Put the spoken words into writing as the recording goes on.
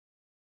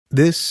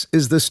This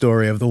is the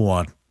story of the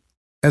one.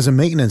 As a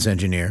maintenance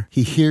engineer,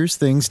 he hears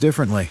things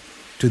differently.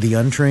 To the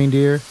untrained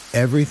ear,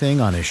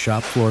 everything on his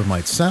shop floor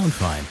might sound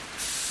fine,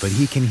 but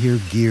he can hear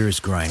gears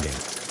grinding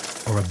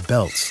or a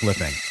belt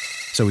slipping.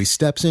 So he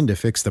steps in to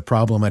fix the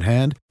problem at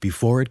hand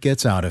before it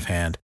gets out of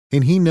hand.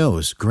 And he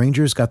knows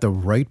Grainger's got the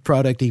right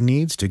product he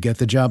needs to get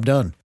the job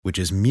done, which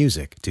is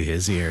music to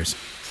his ears.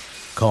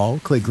 Call,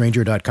 click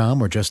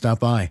Grainger.com, or just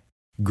stop by.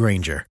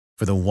 Grainger,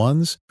 for the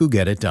ones who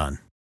get it done.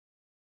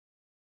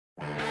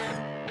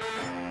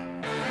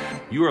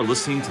 You are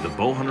listening to the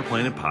Bowhunter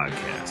Planet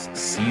Podcast,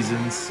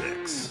 Season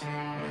 6.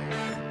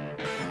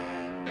 The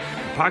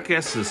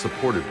podcast is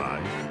supported by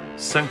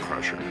Scent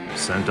Crusher,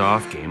 Scent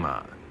Off, Game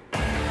On,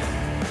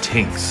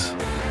 Tinks,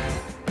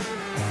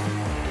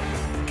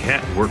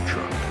 Cat Work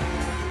Truck,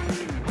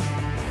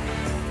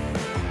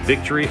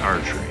 Victory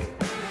Archery,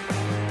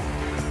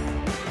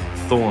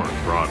 Thorn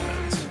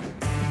Broadheads,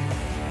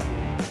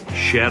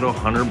 Shadow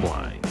Hunter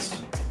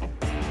Blinds,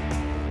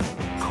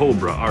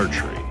 Cobra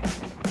Archery,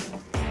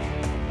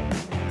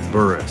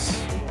 Burris,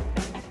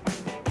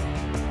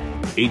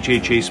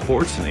 HHA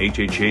Sports and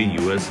HHA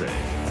USA,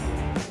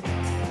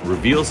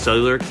 Reveal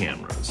Cellular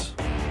Cameras,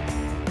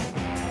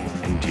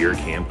 and Deer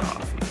Camp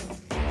Coffee.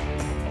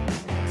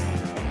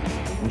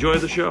 Enjoy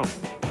the show.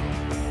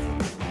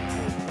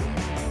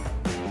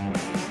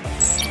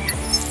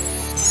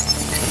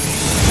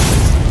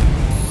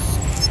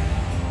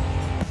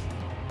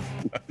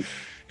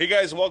 Hey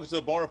guys, welcome to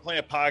the Bowhunter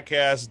Planet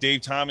Podcast. Dave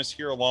Thomas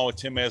here along with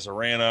Tim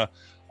Mazarana.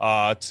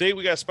 Today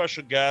we got a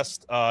special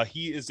guest.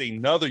 He is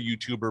another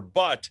YouTuber,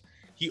 but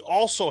he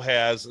also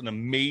has an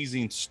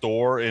amazing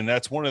store, and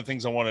that's one of the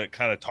things I want to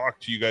kind of talk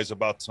to you guys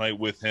about tonight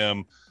with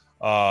him.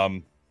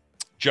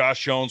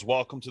 Josh Jones,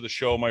 welcome to the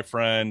show, my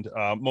friend.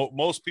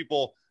 Most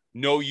people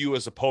know you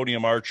as a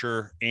podium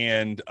archer,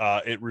 and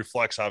it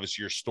reflects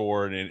obviously your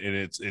store, and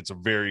it's a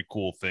very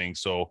cool thing.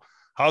 So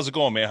how's it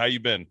going, man? How you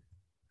been?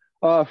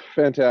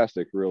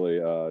 Fantastic, really.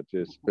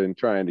 Just been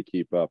trying to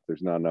keep up.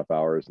 There's not enough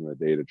hours in the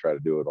day to try to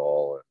do it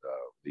all. And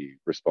the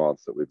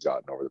response that we've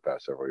gotten over the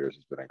past several years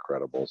has been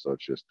incredible. So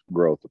it's just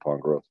growth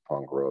upon growth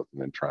upon growth,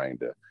 and then trying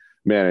to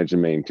manage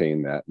and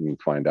maintain that and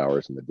find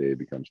hours in the day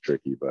becomes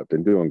tricky, but I've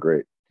been doing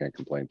great. Can't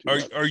complain too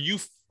much.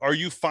 Are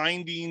you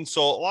finding,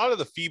 so a lot of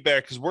the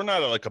feedback, because we're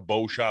not like a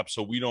bow shop,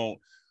 so we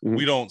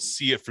don't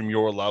see it from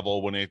your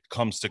level when it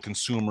comes to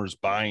consumers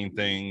buying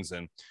things.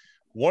 And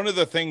one of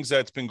the things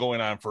that's been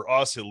going on for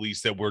us, at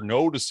least, that we're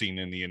noticing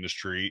in the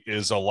industry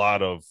is a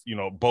lot of,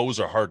 bows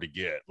are hard to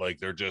get. Like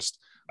they're just,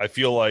 I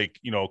feel like,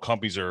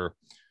 companies are,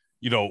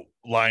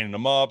 lining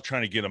them up,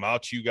 trying to get them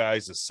out to you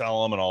guys to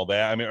sell them and all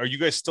that. I mean, are you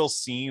guys still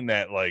seeing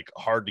that like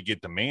hard to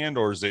get demand,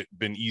 or has it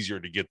been easier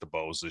to get the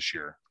bows this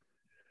year?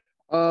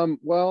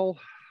 Well,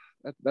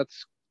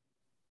 it's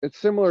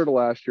similar to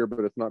last year,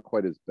 but it's not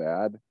quite as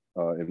bad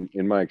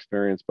in my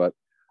experience. But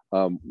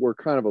we're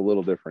kind of a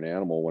little different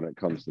animal when it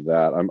comes to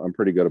that. I'm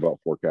pretty good about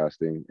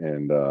forecasting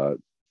and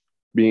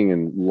being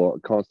in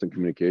constant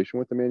communication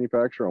with the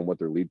manufacturer on what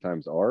their lead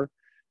times are,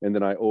 and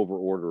then I over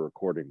order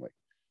accordingly.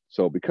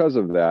 So because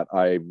of that,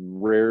 I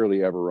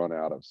rarely ever run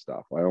out of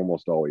stuff. I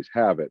almost always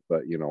have it,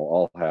 but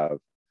I'll have,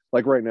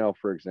 like right now,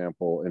 for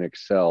example, in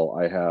Excel,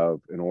 I have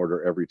an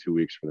order every 2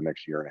 weeks for the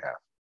next year and a half.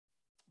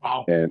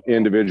 Wow. And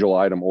individual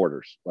item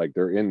orders, like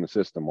they're in the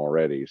system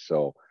already.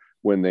 So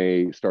when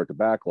they start to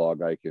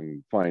backlog, I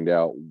can find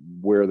out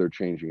where they're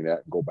changing it at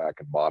and go back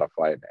and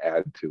modify it and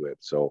add to it.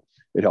 So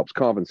it helps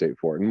compensate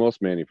for it. And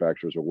most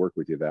manufacturers will work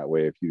with you that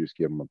way if you just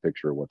give them a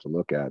picture of what to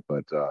look at.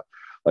 But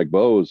like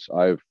bows,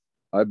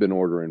 I've been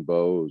ordering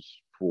bows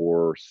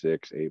for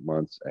 6-8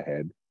 months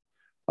ahead.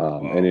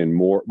 Wow. And in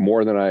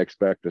more than I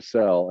expect to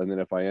sell. And then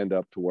if I end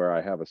up to where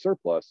I have a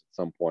surplus at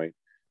some point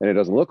and it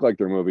doesn't look like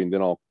they're moving,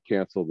 then I'll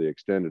cancel the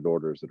extended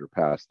orders that are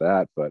past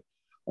that. But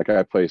like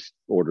I placed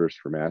orders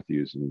for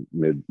Matthews in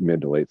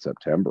mid to late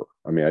September.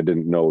 I mean, I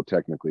didn't know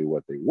technically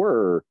what they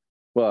were,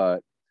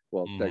 but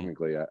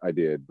technically I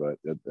did, but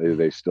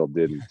they still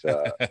didn't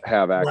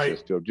have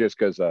access to them just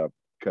because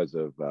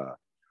of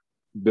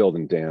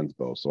building Dan's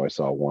bow. So I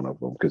saw one of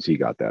them because he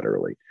got that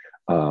early.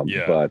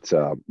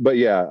 But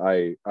yeah,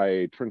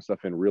 I turn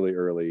stuff in really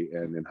early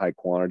and in high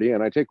quantity,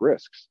 and I take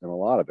risks in a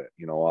lot of it.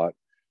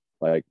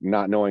 Like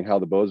not knowing how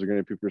the bows are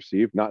going to be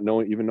perceived, not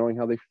knowing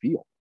how they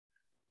feel.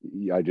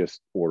 I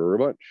just order a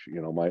bunch.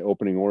 My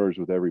opening orders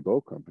with every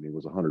bow company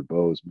was 100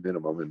 bows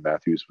minimum, and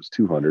Matthews was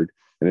 200.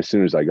 And as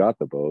soon as I got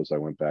the bows, I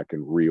went back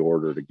and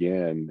reordered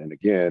again and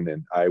again.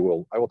 And I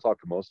will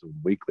talk to most of them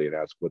weekly and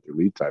ask what their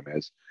lead time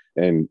is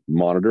and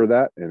monitor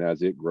that. And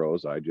as it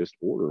grows, I just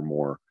order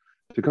more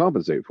to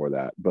compensate for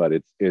that. But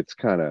it's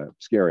kind of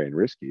scary and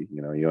risky.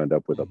 You end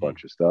up with a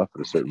bunch of stuff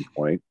at a certain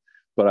point.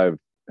 But I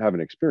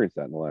haven't experienced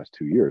that in the last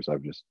 2 years.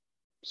 I've just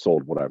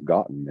sold what I've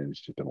gotten, and it's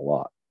just been a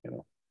lot.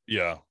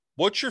 Yeah.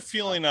 What's your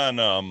feeling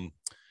on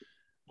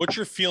What's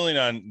your feeling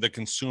on the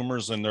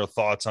consumers and their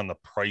thoughts on the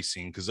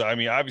pricing? Because I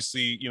mean,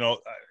 obviously,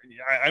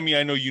 I mean,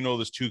 I know you know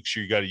this too, because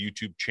you got a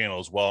YouTube channel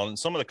as well. And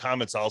some of the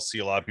comments I'll see,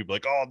 a lot of people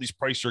like, "Oh, these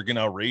prices are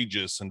getting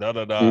outrageous," and da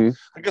da da. Mhm.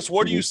 I guess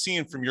what are you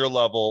seeing from your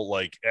level,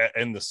 like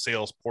in the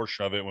sales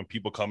portion of it, when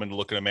people come in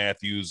looking at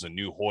Matthews, a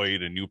new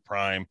Hoyt, a new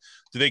Prime?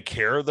 Do they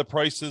care the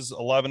prices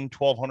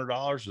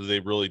 $1,100-$1,200, or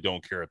they really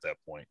don't care at that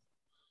point?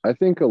 I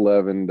think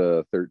 11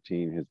 to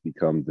 13 has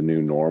become the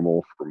new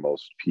normal for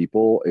most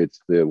people.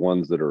 It's the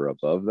ones that are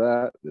above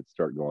that that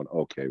start going,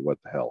 okay, what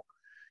the hell?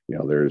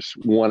 There's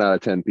 1 out of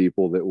 10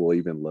 people that will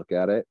even look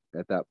at it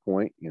at that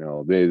point. They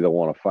don't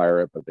want to fire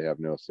it, but they have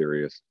no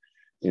serious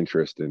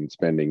interest in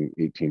spending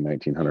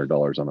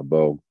 $1,800-$1,900 on a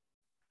bow.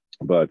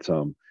 But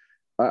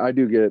I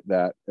do get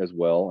that as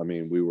well. I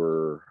mean, we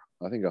were,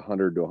 I think,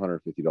 $100 to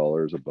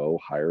 $150 a bow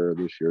higher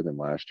this year than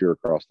last year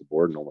across the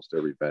board, and almost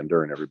every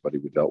vendor and everybody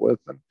we dealt with.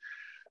 And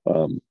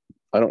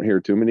I don't hear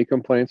too many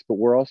complaints, but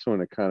we're also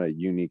in a kind of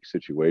unique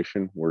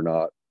situation. We're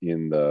not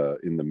in the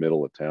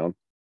middle of town.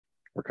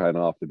 We're kind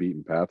of off the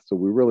beaten path. So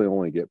we really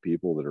only get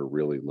people that are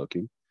really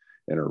looking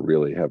and are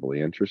really heavily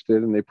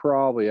interested. And they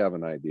probably have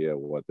an idea of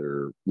what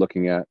they're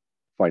looking at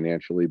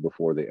financially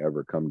before they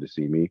ever come to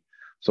see me.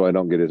 So I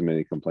don't get as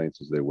many complaints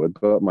as they would.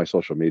 But my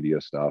social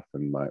media stuff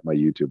and my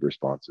YouTube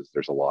responses,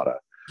 there's a lot of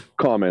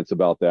comments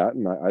about that.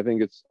 And I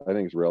think it's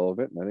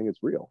relevant, and I think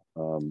it's real.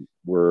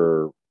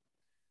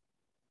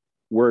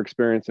 We're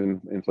experiencing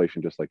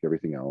inflation just like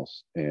everything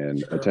else,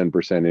 and a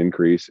 10%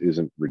 increase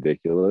isn't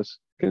ridiculous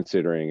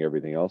considering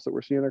everything else that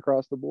we're seeing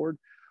across the board.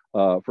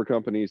 For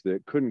companies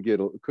that couldn't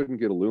get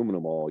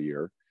aluminum all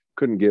year,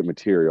 couldn't get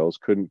materials,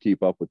 couldn't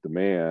keep up with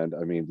demand.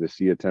 I mean, to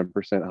see a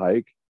 10%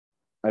 hike,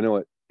 I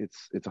know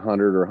it's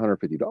 $100 or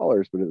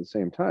 $150, but at the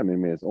same time, I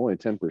mean, it's only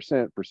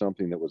 10% for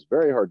something that was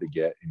very hard to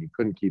get and you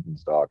couldn't keep in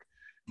stock.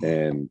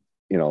 And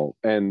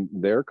and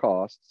their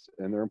costs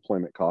and their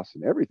employment costs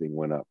and everything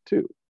went up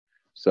too.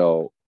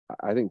 So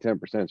I think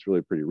 10% is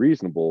really pretty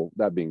reasonable.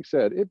 That being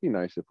said, it'd be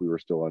nice if we were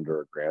still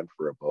under $1,000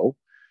 for a bow,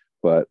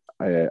 but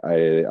I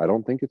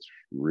don't think it's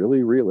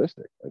really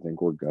realistic. I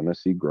think we're going to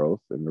see growth,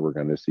 and we're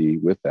going to see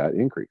with that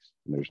increase,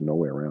 and there's no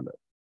way around it.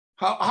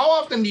 How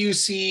often do you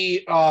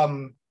see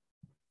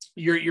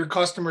your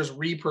customers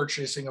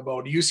repurchasing a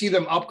bow? Do you see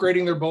them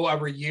upgrading their bow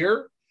every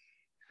year?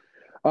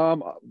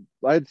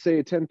 I'd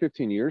say 10,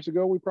 15 years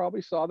ago, we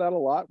probably saw that a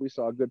lot. We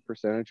saw a good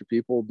percentage of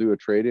people do a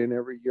trade-in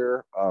every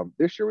year.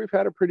 This year, we've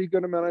had a pretty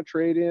good amount of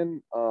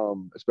trade-in,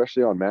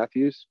 especially on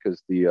Matthews,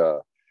 because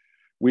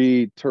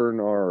we turn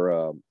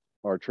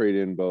our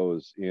trade-in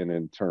bows in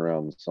and turn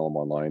around and sell them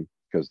online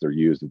because they're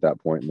used at that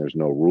point, and there's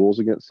no rules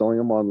against selling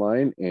them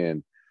online.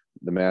 And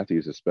the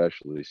Matthews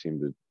especially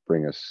seem to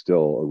bring us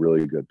still a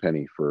really good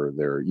penny for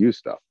their used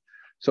stuff.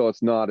 So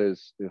it's not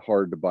as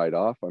hard to bite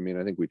off. I mean,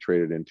 I think we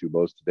traded in 2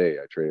 bows today.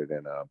 I traded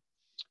in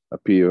a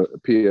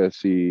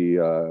PSE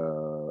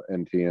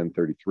NTN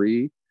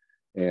 33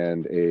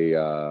 and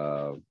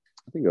I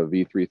think a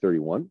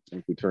V331. I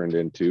think we turned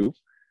in 2.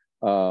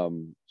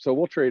 So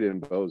we'll trade in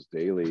bows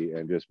daily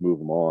and just move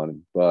them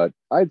on. But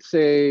I'd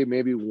say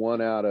maybe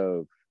 1 out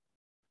of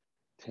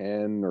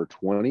 10 or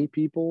 20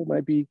 people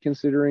might be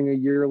considering a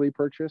yearly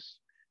purchase.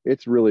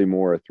 It's really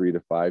more a 3 to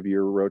 5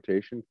 year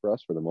rotation for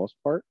us for the most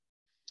part.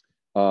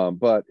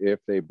 But if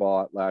they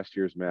bought last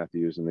year's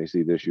Matthews and they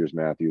see this year's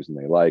Matthews and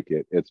they like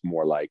it, it's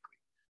more likely,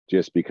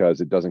 just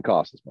because it doesn't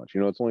cost as much.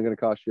 It's only going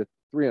to cost you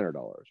 $300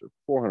 or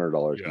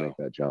 $400 to make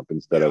that jump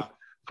instead of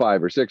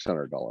 $500 or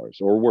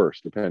 $600 or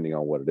worse, depending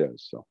on what it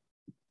is. So,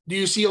 do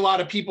you see a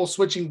lot of people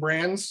switching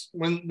brands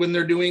when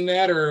they're doing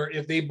that, or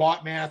if they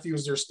bought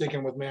Matthews, they're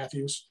sticking with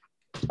Matthews?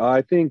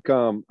 I think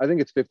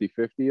it's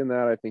 50-50 in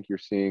that. I think you're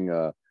seeing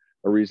a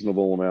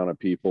reasonable amount of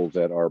people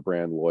that are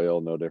brand loyal,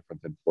 no different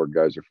than Ford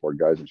guys are Ford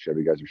guys and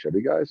Chevy guys are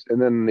Chevy guys.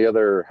 And then the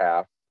other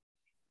half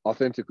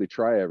authentically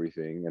try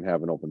everything and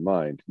have an open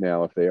mind.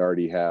 Now, if they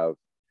already have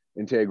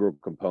integral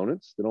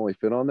components that only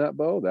fit on that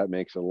bow, that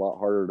makes it a lot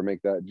harder to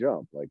make that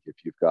jump. Like if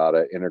you've got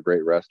an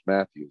integrate rest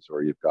Matthews,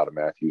 or you've got a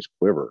Matthews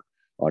quiver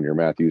on your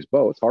Matthews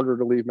bow, it's harder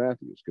to leave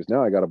Matthews because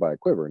now I got to buy a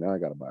quiver. Now I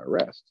got to buy a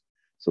rest.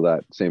 So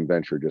that same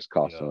venture just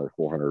costs another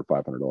 $400 or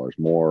 $500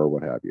 more or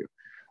what have you.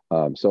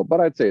 But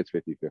I'd say it's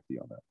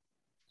 50-50 on that.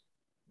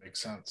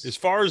 Makes sense. As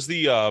far as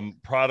the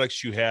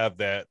products you have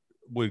that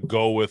would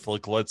go with,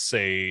 like, let's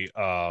say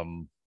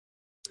the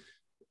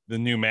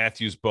new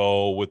Matthews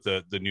bow with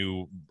the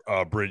new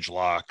bridge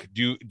lock,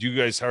 do you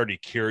guys already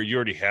carry? You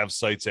already have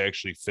sights that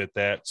actually fit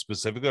that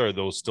specifically, or are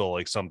those still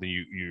like something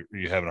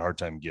you're having a hard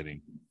time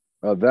getting?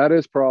 That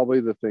is probably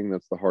the thing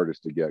that's the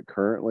hardest to get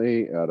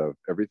currently out of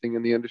everything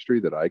in the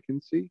industry that I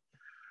can see.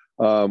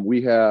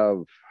 We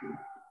have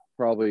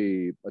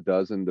probably a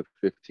dozen to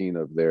 15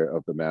 of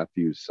the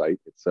Matthews sight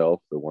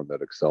itself, the one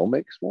that Excel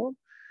makes for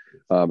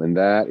them. And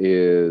that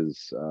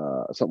is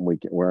something we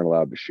aren't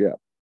allowed to ship.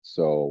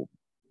 So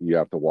you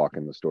have to walk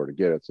in the store to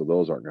get it. So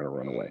those aren't going to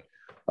run away.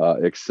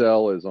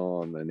 Excel is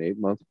on an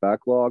 8-month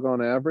backlog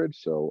on average.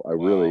 So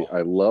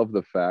I love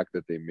the fact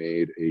that they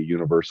made a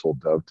universal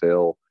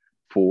dovetail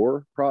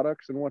for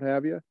products and what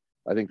have you.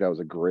 I think that was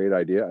a great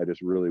idea. I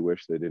just really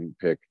wish they didn't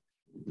pick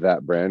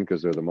that brand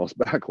because they're the most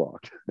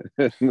backlogged.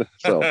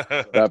 So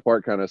that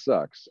part kind of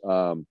sucks.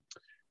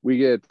 We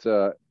get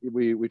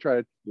we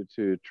try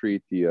to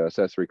treat the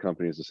accessory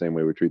companies the same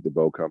way we treat the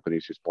bow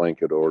companies, just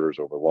blanket orders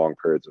over long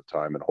periods of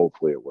time, and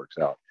hopefully it works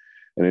out.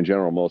 And in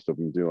general, most of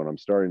them do. And I'm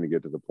starting to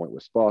get to the point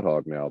with Spot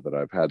Hogg now that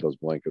I've had those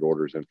blanket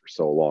orders in for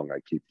so long,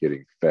 I keep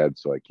getting fed,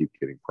 so I keep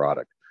getting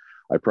product.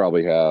 I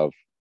probably have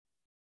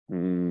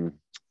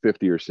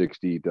 50 or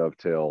 60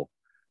 Dovetail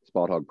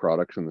Spot Hogg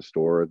products in the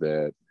store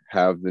that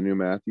have the new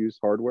Mathews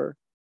hardware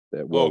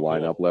that will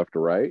line up left to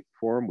right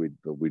for them.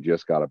 We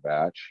just got a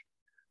batch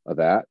of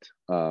that,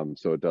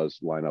 so it does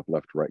line up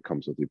left to right,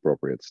 comes with the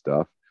appropriate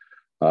stuff.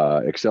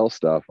 Excel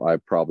stuff I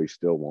probably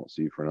still won't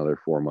see for another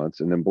 4 months.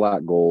 And then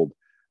Black Gold,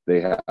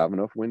 they have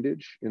enough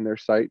windage in their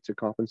site to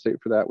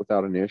compensate for that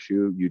without an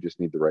issue. You just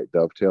need the right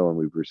dovetail, and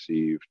we've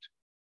received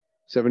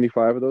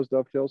 75 of those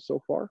dovetails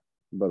so far,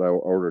 but I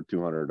ordered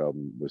 200 of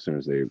them as soon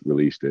as they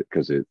released it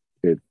because it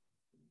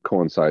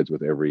coincides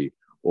with every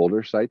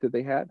older site that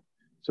they had.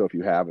 So if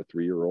you have a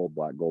 3-year-old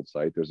Black Gold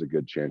site, there's a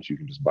good chance you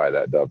can just buy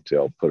that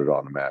dovetail, put it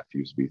on a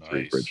Mathews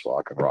V3 bridge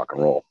lock, and rock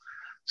and roll.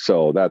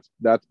 So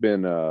that's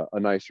been a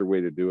nicer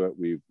way to do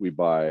it. We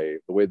buy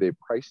the way they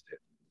priced it.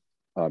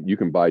 You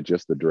can buy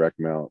just the direct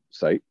mount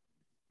sight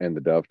and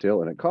the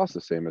dovetail, and it costs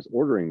the same as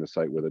ordering the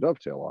sight with a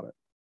dovetail on it.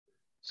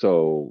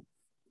 So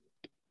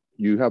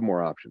you have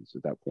more options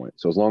at that point.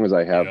 So as long as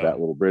I have that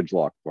little bridge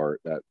lock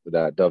part,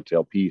 that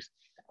dovetail piece,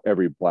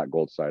 every Black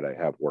Gold sight I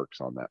have works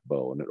on that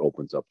bow, and it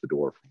opens up the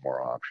door for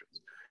more options.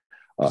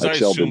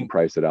 Excel didn't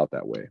price it out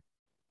that way.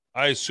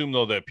 I assume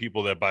though that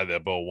people that buy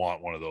that bow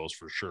want one of those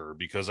for sure,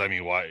 because I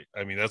mean, why?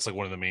 I mean, that's like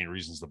one of the main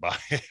reasons to buy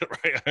it,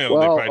 right? I know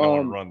they probably don't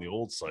want to run the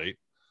old sight.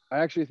 I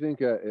actually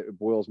think it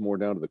boils more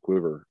down to the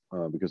quiver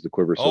because the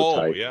quiver is so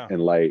tight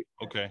and light.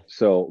 Okay.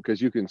 So,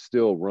 because you can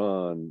still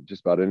run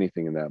just about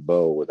anything in that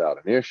bow without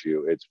an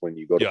issue. It's when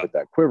you go to put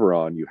that quiver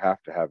on, you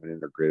have to have an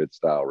integrated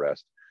style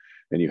rest,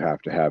 and you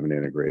have to have an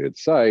integrated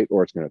sight,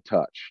 or it's going to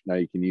touch. Now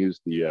you can use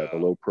the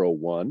Low Pro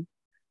 1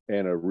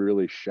 and a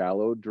really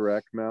shallow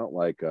direct mount,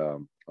 like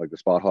the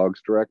Spot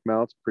Hogg's direct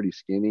mount's pretty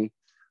skinny.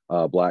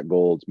 Black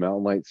Gold's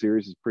Mountain Light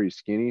series is pretty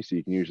skinny, so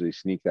you can usually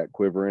sneak that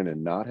quiver in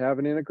and not have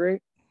an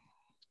integrate.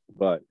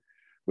 But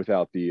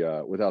without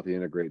the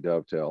integrate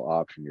dovetail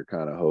option, you're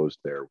kind of hosed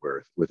there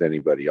with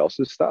anybody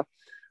else's stuff.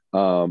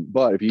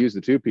 But if you use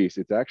the 2-piece,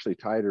 it's actually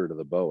tighter to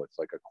the bow. It's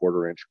like a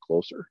 1/4 inch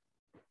closer.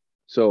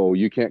 So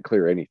you can't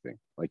clear anything.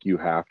 Like you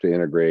have to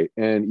integrate,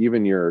 and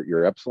even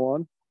your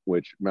Epsilon,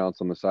 which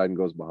mounts on the side and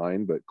goes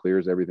behind, but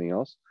clears everything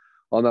else.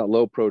 On that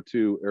Low Pro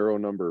 2, arrow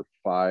number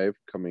 5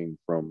 coming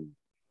from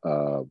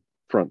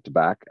front to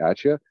back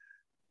at you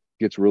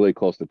gets really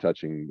close to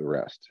touching the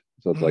rest.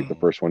 So it's like the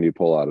first one you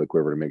pull out of the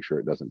quiver to make sure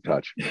it doesn't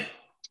touch.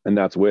 And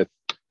that's with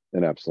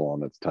an Epsilon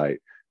that's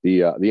tight.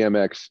 The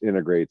MX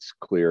integrates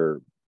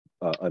clear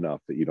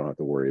enough that you don't have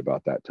to worry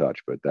about that touch,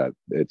 but that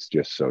it's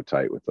just so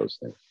tight with those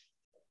things.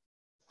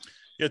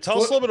 Yeah,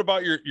 tell us a little bit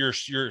about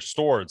your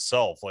store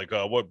itself. Like,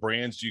 what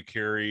brands do you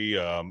carry?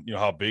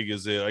 How big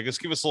is it? I guess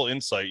give us a little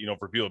insight.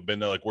 For people who've been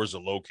there, like where's it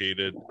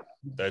located,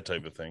 that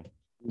type of thing.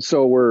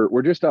 So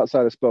we're just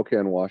outside of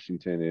Spokane,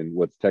 Washington, in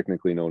what's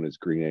technically known as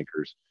Green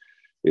Acres.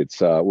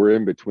 It's we're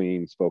in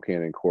between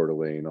Spokane and Coeur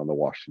d'Alene on the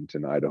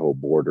Washington-Idaho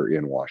border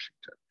in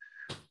Washington.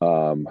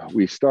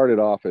 We started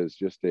off as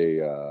just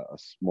a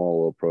small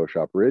little pro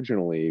shop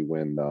originally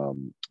when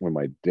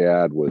my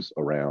dad was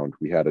around.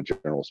 We had a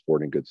general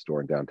sporting goods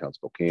store in downtown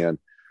Spokane.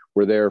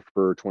 We're there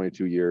for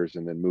 22 years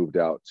and then moved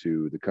out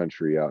to the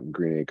country out in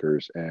Green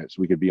Acres, and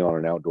so we could be on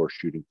an outdoor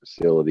shooting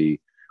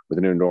facility with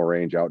an indoor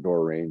range,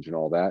 outdoor range, and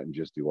all that, and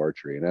just do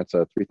archery. And that's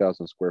a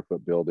 3,000 square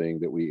foot building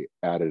that we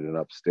added an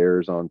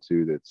upstairs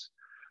onto. That's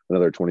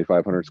another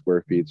 2,500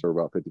 square feet, so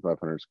about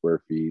 5,500 square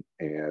feet.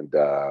 And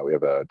we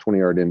have a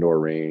 20-yard indoor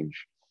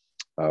range.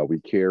 We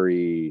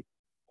carry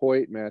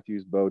Hoyt,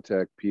 Mathews,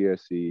 Bowtech,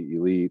 PSE,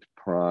 Elite,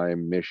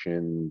 Prime,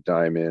 Mission,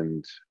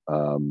 Diamond.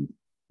 I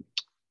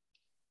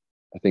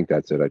think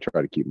that's it. I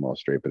try to keep them all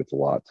straight, but it's a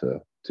lot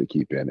to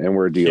keep in. And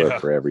we're a dealer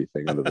for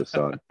everything under the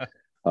sun.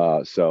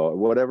 So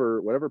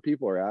whatever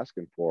people are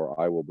asking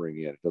for, I will bring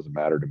in. It doesn't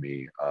matter to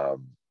me.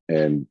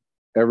 And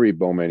every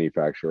bow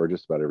manufacturer, or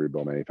just about every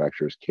bow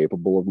manufacturer, is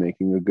capable of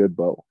making a good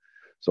bow.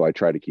 So I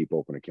try to keep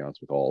open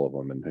accounts with all of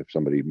them. And if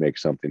somebody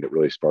makes something that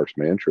really sparks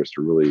my interest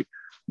or really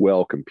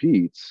well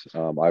competes,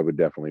 I would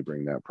definitely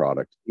bring that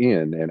product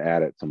in and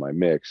add it to my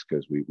mix,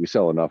 because we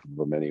sell enough of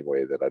them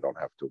anyway that I don't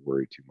have to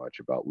worry too much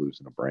about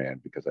losing a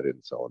brand because I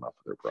didn't sell enough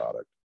of their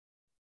product.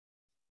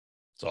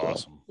 It's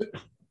awesome.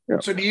 Yeah.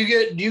 So do you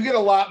get a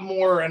lot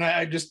more, and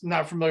I just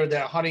not familiar with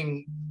that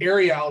hunting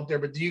area out there,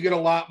 but do you get a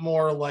lot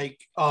more like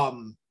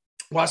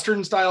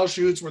Western style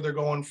shoots where they're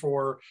going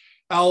for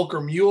elk or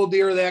mule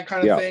deer, that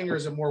kind of thing, or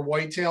is it more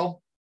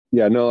whitetail?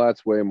 Yeah, no,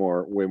 that's way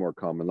more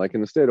common. Like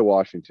in the state of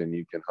Washington,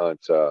 you can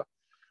hunt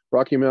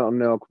Rocky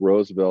Mountain elk,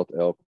 Roosevelt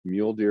elk,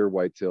 mule deer,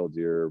 whitetail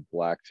deer,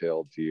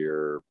 blacktail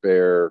deer,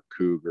 bear,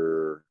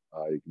 cougar,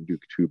 You can do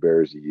 2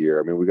 bears a year.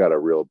 I mean, we got a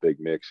real big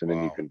mix, and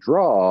then you can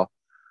draw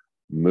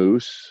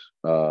moose,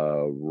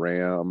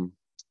 ram,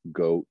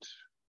 goat,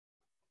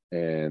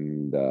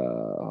 and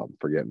I'm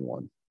forgetting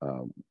one.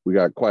 We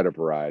got quite a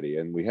variety,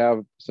 and we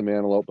have some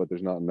antelope, but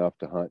there's not enough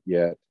to hunt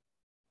yet.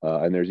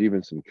 And there's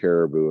even some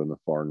caribou in the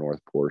far north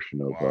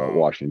portion of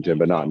Washington,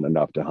 but not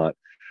enough to hunt.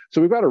 So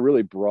we've got a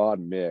really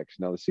broad mix.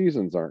 Now the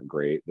seasons aren't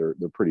great; they're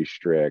pretty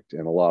strict,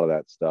 and a lot of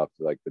that stuff,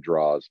 like the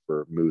draws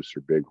for moose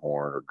or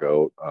bighorn or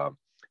goat,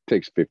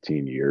 takes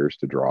 15 years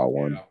to draw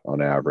one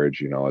on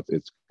average. You know,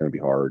 it's going to be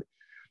hard.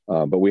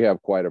 But we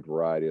have quite a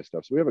variety of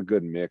stuff. So we have a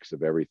good mix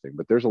of everything.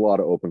 But there's a lot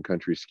of open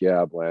country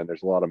scab land.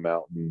 There's a lot of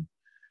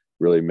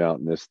really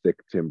mountainous, thick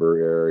timber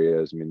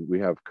areas. I mean, we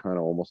have kind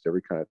of almost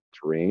every kind of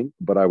terrain.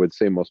 But I would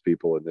say most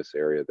people in this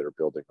area that are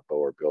building a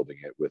bow are building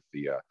it with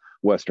the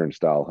Western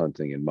style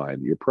hunting in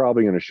mind. You're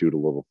probably going to shoot a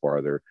little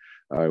farther.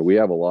 We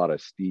have a lot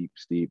of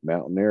steep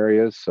mountain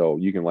areas. So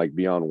you can like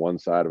be on one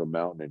side of a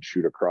mountain and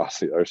shoot across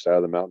the other side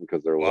of the mountain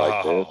because they're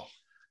like this.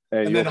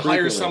 And then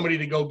hire somebody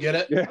to go get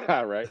it.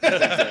 Yeah, right.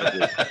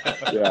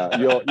 Exactly.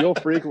 Yeah, you'll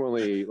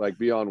frequently like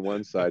be on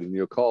one side and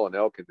you'll call an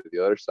elk into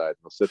the other side and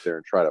they'll sit there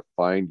and try to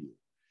find you.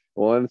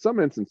 Well, in some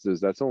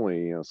instances, that's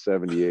only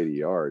 70, 80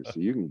 yards,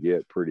 so you can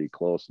get pretty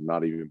close and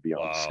not even be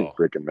on the same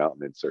freaking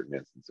mountain in certain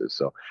instances.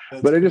 So,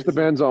 but it just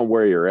depends on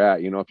where you're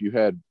at. You know, if you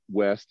head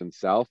west and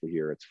south of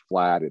here, it's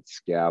flat, it's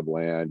scab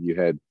land. You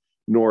head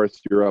north,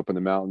 you're up in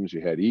the mountains.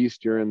 You head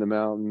east, you're in the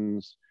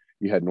mountains.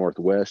 You head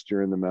northwest,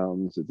 you're in the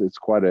mountains. It's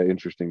quite an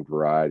interesting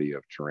variety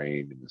of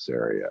terrain in this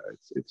area.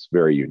 It's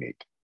very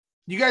unique.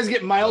 You guys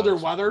get milder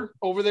weather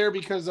over there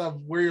because of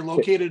where you're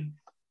located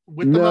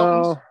with the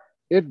mountains?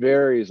 It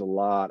varies a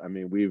lot. I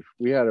mean,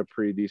 we had a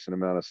pretty decent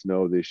amount of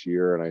snow this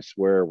year, and I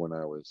swear when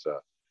I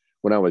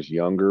was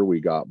younger, we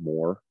got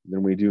more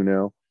than we do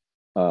now.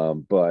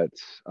 But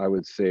I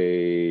would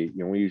say,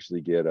 we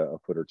usually get a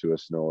foot or two of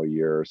snow a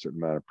year, a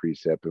certain amount of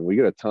precip, and we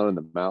get a ton in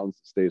the mountains.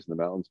 It stays in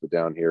the mountains, but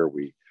down here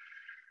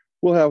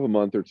we'll have a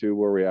month or two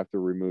where we have to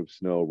remove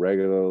snow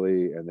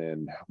regularly, and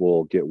then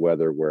we'll get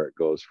weather where it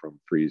goes from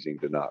freezing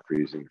to not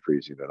freezing,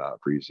 freezing to not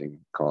freezing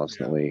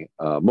constantly.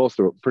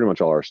 Pretty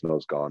much all our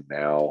snow's gone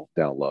now,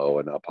 down low,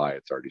 and up high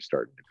it's already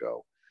starting to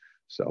go.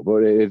 So,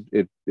 but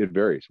it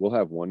varies. We'll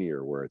have one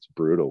year where it's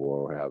brutal.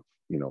 We'll have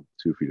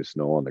 2 feet of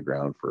snow on the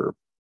ground for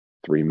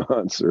 3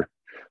 months or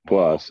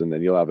plus, and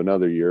then you'll have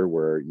another year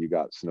where you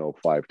got snow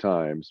 5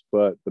 times,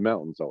 but the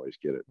mountains always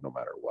get it no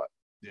matter what.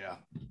 Yeah.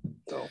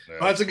 So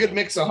that's a good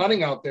mix of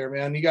hunting out there,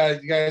 man. You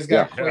guys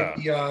got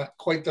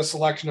quite the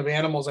selection of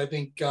animals. I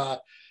think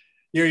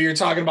you're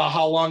talking about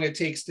how long it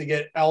takes to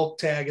get elk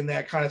tag and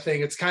that kind of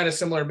thing. It's kind of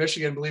similar in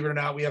Michigan, believe it or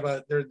not. We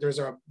have there's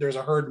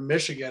a herd in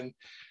Michigan,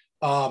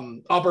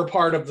 upper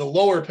part of the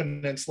lower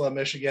peninsula of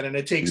Michigan, and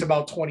it takes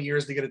about 20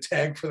 years to get a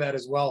tag for that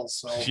as well.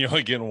 So you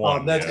only get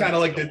one. That's kind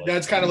of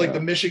like the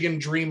Michigan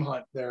dream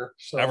hunt there.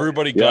 So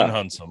everybody gun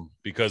hunts them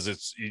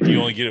because you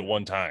only get it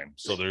one time.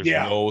 So there's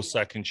no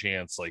second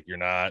chance. Like you're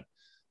not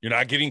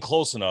getting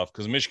close enough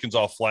because Michigan's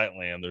all flat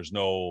land.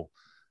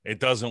 It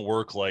doesn't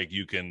work like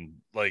you can,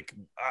 like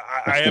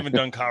I haven't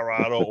done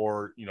Colorado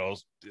or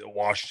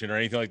Washington or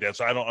anything like that.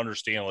 So I don't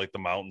understand like the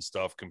mountain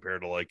stuff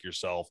compared to like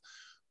yourself.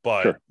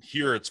 But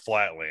here it's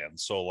flat land.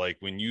 So like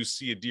when you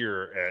see a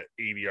deer at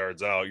 80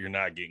 yards out, you're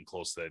not getting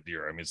close to that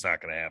deer. I mean, it's not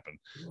going to happen.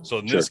 So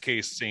in this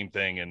case, same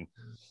thing.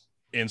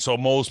 And so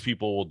most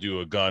people will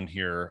do a gun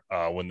here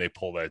when they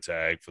pull that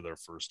tag for their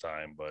first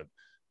time, but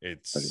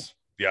it's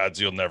the odds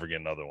you'll never get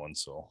another one.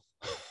 So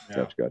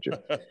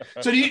Gotcha.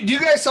 So do you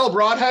guys sell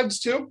broadheads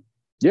too?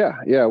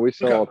 Yeah. We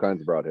sell all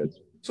kinds of broadheads.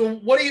 So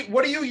what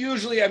do you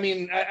usually, I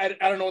mean, I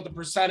don't know what the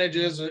percentage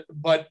is,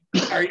 but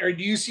do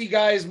you see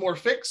guys more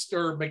fixed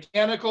or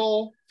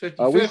mechanical?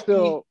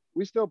 50-50?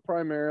 We still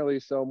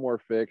primarily sell more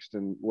fixed,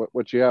 and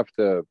what you have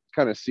to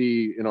kind of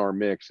see in our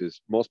mix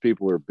is most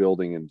people are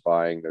building and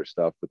buying their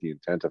stuff with the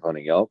intent of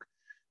hunting elk,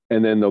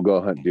 and then they'll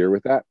go hunt deer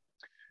with that.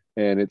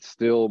 And it's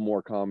still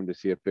more common to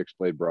see a fixed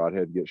blade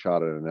broadhead get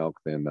shot at an elk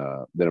than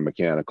a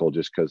mechanical,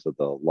 just because of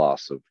the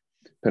loss of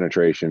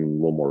penetration, a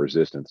little more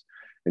resistance.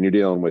 And you're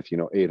dealing with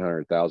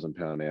 800,000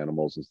 pound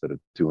animals instead of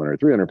 200,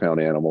 300 pound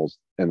animals,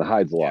 and the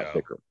hide's a lot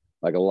thicker.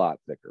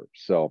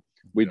 So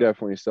we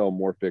definitely sell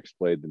more fixed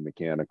blade than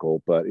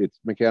mechanical, but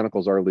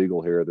mechanicals are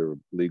legal here. They're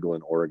legal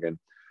in Oregon.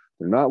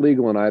 They're not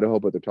legal in Idaho,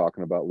 but they're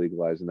talking about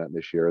legalizing that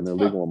this year, and they're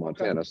legal in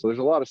Montana. So there's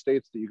a lot of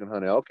states that you can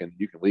hunt elk and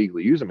you can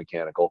legally use a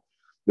mechanical.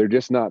 They're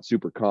just not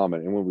super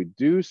common. And when we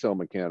do sell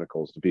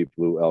mechanicals to people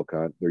who elk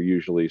hunt, they're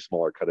usually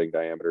smaller cutting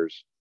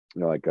diameters.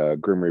 Like a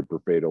Grim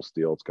Reaper Fatal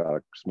Steel, it's got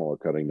a smaller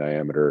cutting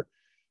diameter.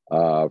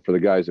 For the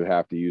guys who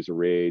have to use a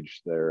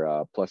Rage,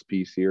 their Plus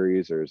P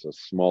series, there's a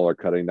smaller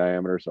cutting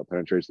diameter, so it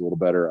penetrates a little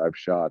better. I've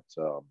shot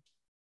 3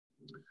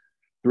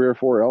 or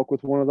 4 elk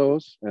with one of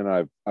those, and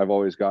I've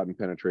always gotten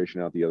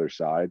penetration out the other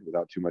side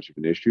without too much of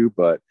an issue.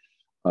 But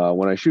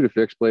when I shoot a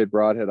fixed blade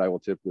broadhead, I will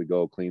typically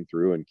go clean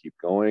through and keep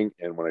going.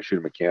 And when I shoot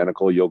a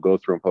mechanical, you'll go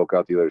through and poke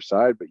out the other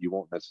side, but you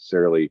won't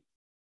necessarily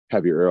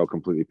have your arrow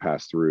completely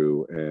pass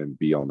through and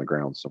be on the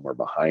ground somewhere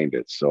behind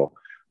it. So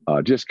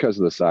Just because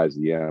of the size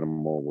of the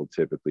animal, we'll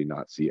typically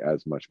not see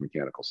as much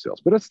mechanical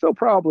sales, but it's still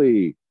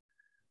probably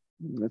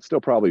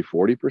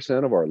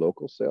 40% of our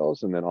local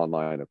sales. And then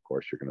online, of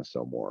course, you're going to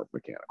sell more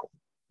mechanical.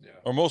 Yeah.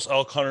 Are most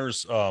elk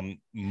hunters,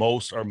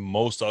 most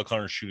elk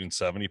hunters shooting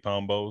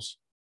 70-pound bows?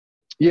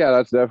 Yeah,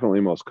 that's definitely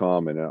most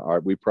common.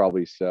 We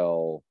probably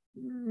sell,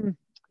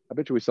 I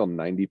bet you we sell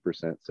 90%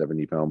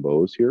 70-pound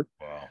bows here.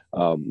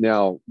 Wow.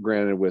 Now,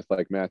 granted, with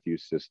like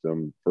Matthews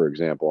system, for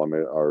example, I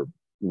mean,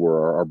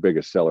 our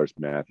biggest sellers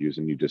Matthews,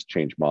 and you just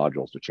change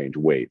modules to change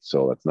weight.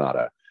 So that's not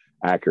a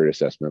accurate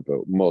assessment,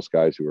 but most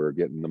guys who are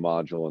getting the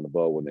module and the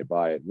bow when they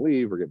buy it and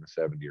leave are getting a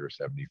 70 or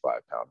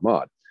 75-pound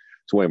mod.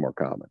 It's way more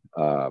common.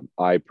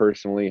 I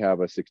personally have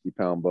a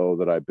 60-pound bow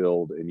that I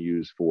build and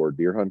use for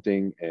deer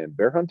hunting and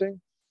bear hunting,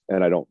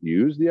 and I don't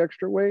use the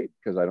extra weight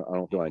because I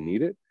don't feel I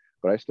need it,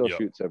 but I still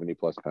shoot 70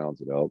 plus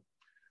pounds at elk.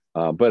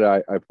 But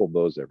I pull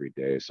those every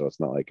day, so it's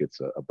not like it's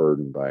a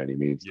burden by any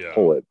means to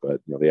pull it. But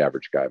the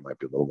average guy might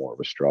be a little more of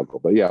a struggle.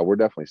 But yeah, we're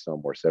definitely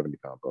selling more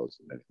 70-pound bows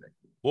than anything.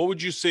 What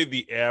would you say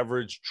the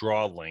average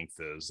draw length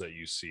is that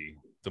you see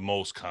the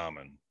most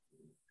common?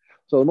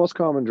 So the most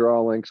common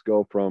draw lengths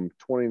go from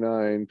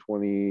 29,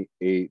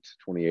 28,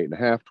 28 and a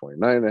half,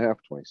 29 and a half,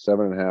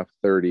 27 and a half,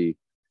 30,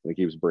 and it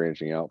keeps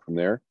branching out from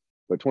there.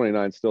 But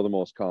 29 is still the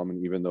most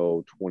common, even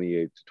though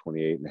 28 to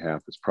 28 and a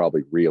half is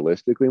probably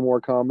realistically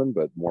more common,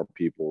 but more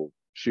people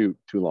shoot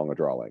too long a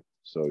draw length.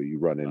 So you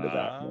run into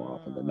that more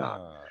often than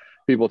not.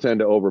 People tend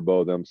to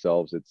overbow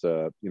themselves. It's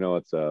a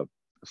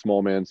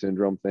small man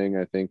syndrome thing,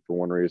 I think, for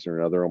one reason or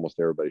another. Almost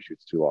everybody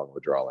shoots too long of a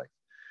draw length.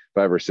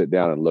 If I ever sit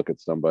down and look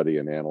at somebody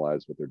and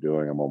analyze what they're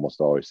doing, I'm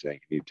almost always saying,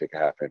 you need to take a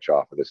half inch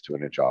off of this to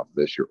an inch off of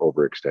this. You're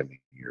overextending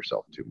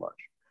yourself too much.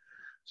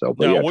 So,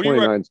 but now, yeah,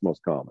 29 is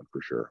most common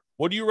for sure.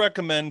 What do you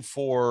recommend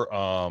for,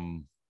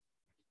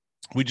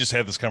 we just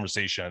had this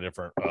conversation on a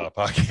different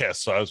podcast,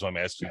 so I was going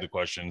to ask you the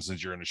question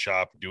since you're in the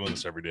shop doing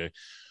this every day.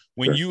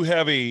 When you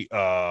have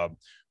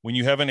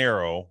an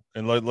arrow,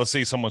 and let's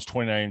say someone's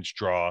 29-inch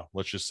draw,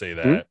 let's just say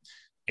that,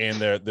 and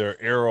their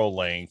arrow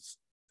length,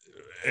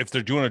 if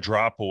they're doing a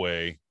drop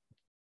away,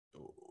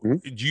 do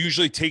you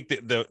usually take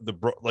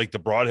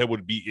the broadhead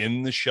would be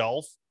in the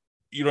shelf?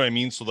 You know what I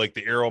mean? So like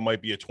the arrow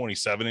might be a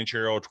 27-inch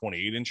arrow,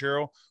 28-inch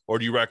arrow, or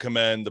do you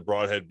recommend the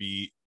broadhead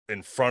be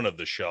in front of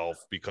the shelf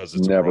because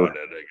it's a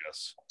broadhead, I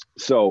guess?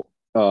 So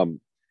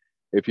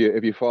if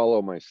you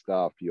follow my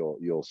stuff,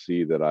 you'll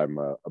see that I'm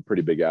a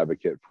pretty big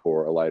advocate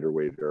for a lighter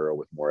weight arrow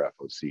with more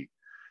FOC.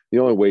 The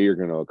only way you're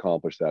going to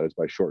accomplish that is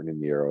by shortening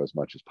the arrow as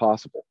much as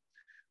possible.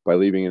 By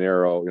leaving an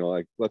arrow,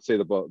 like let's say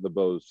the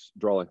bow's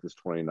draw length is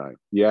 29.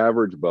 The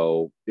average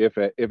bow, if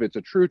it's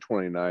a true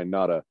 29,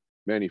 not a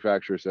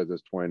manufacturer says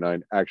it's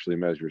 29, actually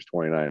measures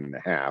 29 and a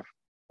half.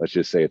 Let's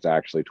just say it's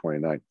actually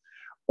 29.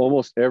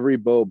 Almost every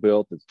bow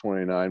built that's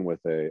 29 with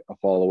a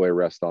fall away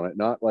rest on it,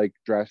 not like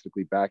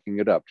drastically backing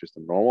it up, just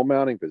a normal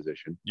mounting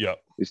position,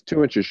 is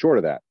 2 inches short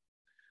of that.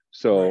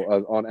 So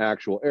on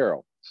actual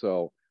arrow.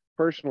 So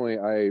personally,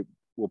 I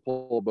will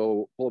pull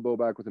a bow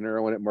back with an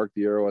arrow in it, mark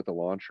the arrow at the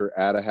launcher,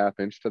 add a half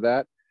inch to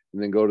that,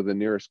 and then go to the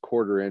nearest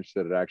quarter inch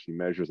that it actually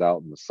measures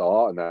out in the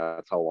saw, and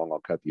that's how long I'll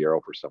cut the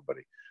arrow for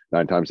somebody.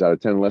 9 times out of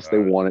 10, unless they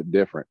want it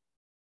different.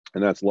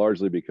 And that's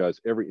largely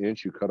because every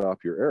inch you cut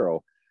off your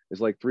arrow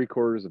is like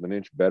 3/4 of an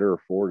inch better or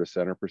forward to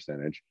center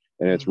percentage,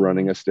 and it's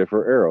running a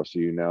stiffer arrow. So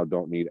you now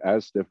don't need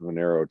as stiff of an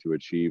arrow to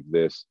achieve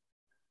this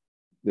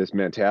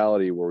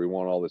mentality where we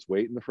want all this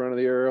weight in the front of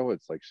the arrow.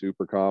 It's like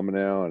super common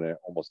now, and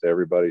almost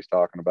everybody's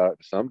talking about it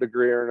to some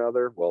degree or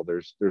another. Well,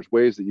 there's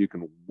ways that you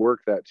can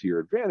work that to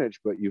your advantage,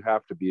 but you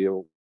have to be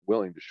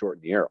willing to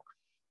shorten the arrow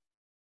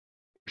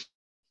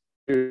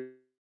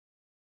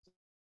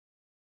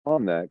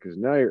on that, because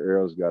now your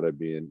arrow's got to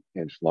be an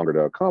inch longer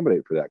to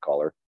accommodate for that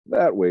collar.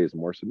 That weighs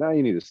more, so now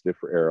you need a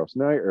stiffer arrow. So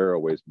now your arrow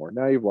weighs more.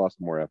 Now you've lost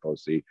more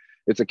FOC.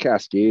 It's a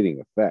cascading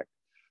effect.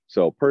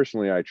 So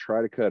personally, I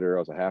try to cut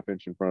arrows a half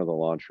inch in front of the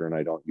launcher, and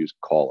I don't use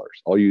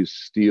collars. I'll use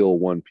steel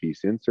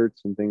one-piece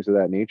inserts and things of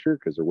that nature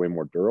because they're way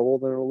more durable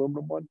than an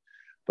aluminum one.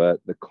 But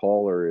the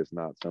collar is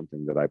not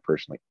something that I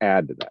personally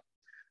add to that.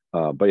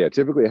 But yeah,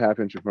 typically a half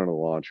inch in front of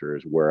the launcher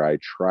is where I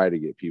try to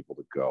get people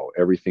to go.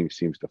 Everything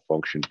seems to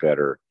function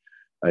better,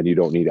 and you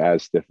don't need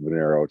as stiff of an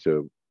arrow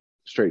to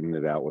straighten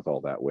it out with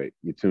all that weight.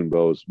 You tune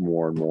bows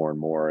more and more and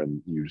more,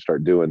 and you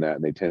start doing that,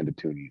 and they tend to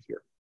tune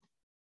easier.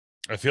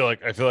 I feel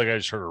like I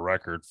just heard a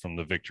record from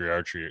the Victory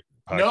Archery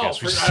podcast.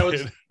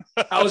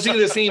 No, I was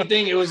thinking the same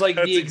thing. It was like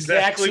the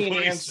exact same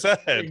answer.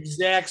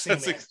 Exact same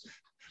answer.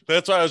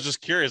 That's why I was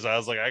just curious. I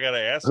was like, I gotta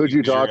ask. Who'd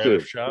you talk to?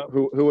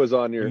 Who was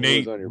on your?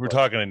 Nate. We're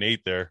talking to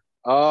Nate there.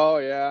 Oh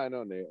yeah, I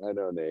know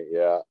Nate.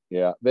 Yeah.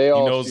 He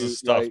knows his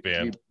stuff,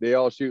 man. They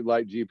all shoot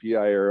light GPI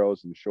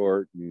arrows and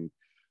short and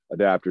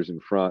adapters in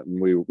front,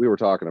 and we were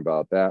talking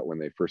about that when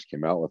they first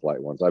came out with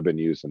light ones. I've been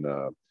using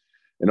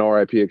an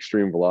RIP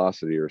Extreme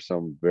Velocity or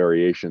some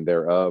variation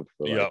thereof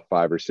for like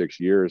 5 or 6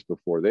 years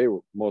before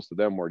most of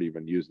them weren't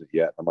even using it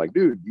yet. I'm like,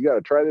 dude, you got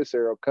to try this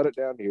arrow, cut it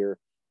down here,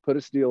 put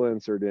a steel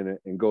insert in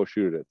it, and go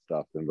shoot it at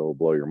stuff, and it'll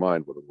blow your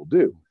mind what it will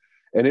do.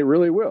 And it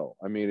really will.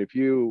 I mean, if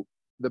you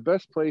the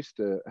best place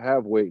to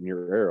have weight in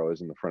your arrow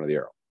is in the front of the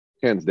arrow,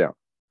 hands down.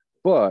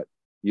 But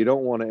you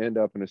don't want to end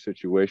up in a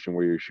situation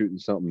where you're shooting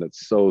something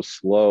that's so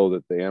slow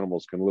that the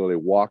animals can literally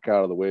walk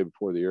out of the way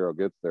before the arrow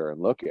gets there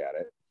and look at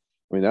it.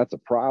 I mean, that's a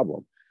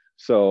problem.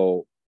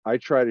 So I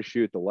try to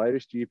shoot the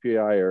lightest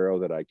GPI arrow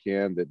that I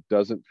can that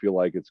doesn't feel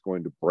like it's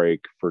going to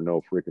break for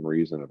no freaking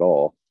reason at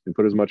all, and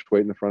put as much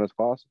weight in the front as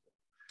possible.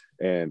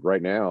 And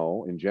right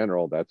now, in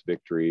general, that's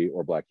Victory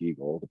or Black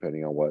Eagle,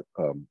 depending on what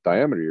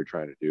diameter you're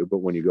trying to do. But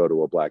when you go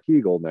to a Black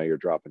Eagle, now you're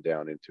dropping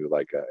down into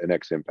like an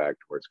X Impact,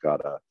 where it's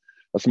got a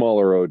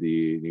smaller OD,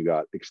 and you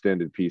got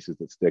extended pieces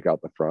that stick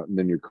out the front, and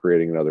then you're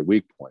creating another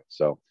weak point.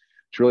 So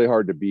it's really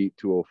hard to beat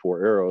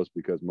 204 arrows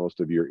because most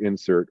of your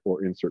insert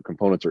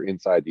components are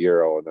inside the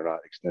arrow and they're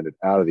not extended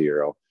out of the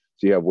arrow.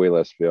 So you have way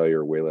less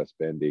failure, way less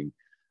bending.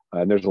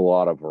 And there's a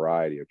lot of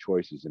variety of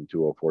choices in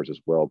 204s as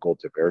well. Gold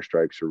tip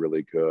airstrikes are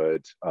really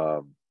good.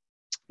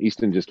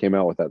 Easton just came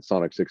out with that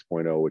Sonic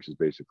 6.0, which is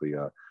basically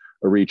a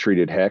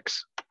retreated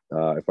hex.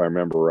 If I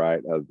remember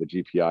right, the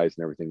GPIs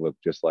and everything look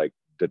just like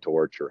the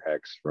Torch or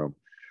Hex from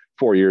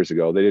 4 years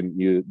ago. They didn't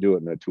do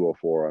it in a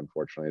 204,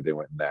 unfortunately. They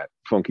went in that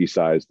funky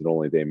size that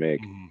only they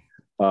make.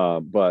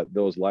 But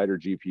those lighter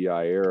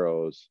GPI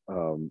arrows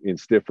in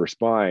stiffer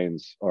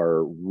spines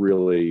are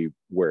really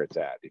where it's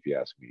at, if you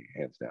ask me,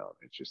 hands down.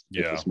 It's just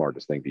it's the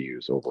smartest thing to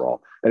use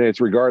overall. And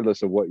it's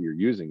regardless of what you're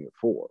using it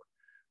for.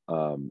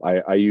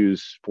 I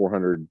use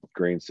 400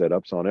 grain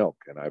setups on elk,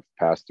 and I've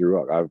passed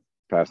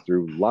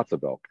through lots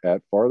of elk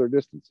at farther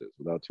distances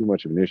without too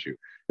much of an issue.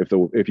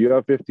 If you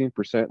have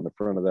 15% in the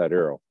front of that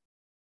arrow,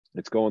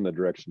 it's going the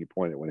direction you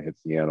point it when it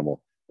hits the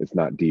animal. It's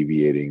not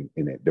deviating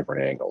in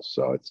different angles.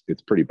 So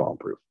it's pretty bomb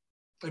proof.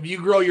 If you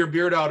grow your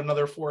beard out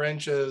another 4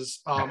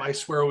 inches, I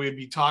swear we'd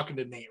be talking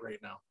to Nate right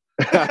now.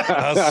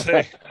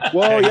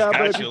 Well, yeah,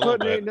 but if you put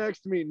Nate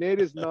next to me, Nate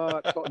is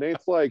not.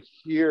 Nate's like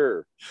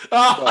here.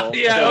 Oh, so,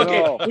 yeah,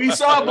 okay. No. We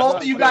saw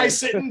both of you guys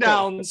sitting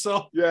down.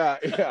 So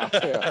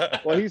yeah.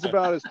 Well, he's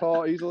about as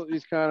tall. He's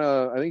kind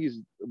of. I think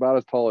he's about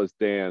as tall as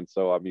Dan.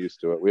 So I'm used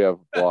to it. We have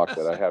a block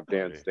that I have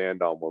Dan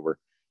stand on when we're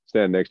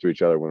stand next to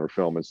each other when we're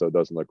filming, so it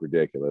doesn't look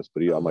ridiculous.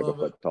 But I'm like a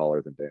foot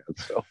taller than Dan.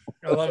 So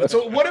I love it.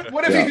 So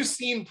what have you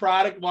seen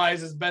product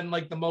wise has been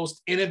like the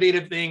most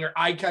innovative thing or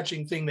eye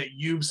catching thing that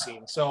you've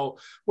seen? So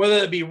whether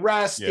it be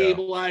rest,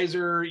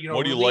 stabilizer,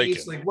 what do you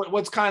release, like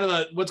what's kind of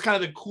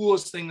the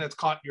coolest thing that's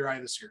caught your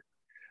eye this year?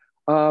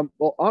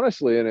 Well,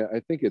 honestly, and I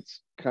think it's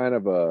kind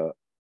of a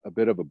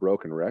bit of a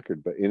broken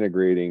record, but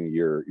integrating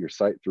your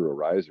sight through a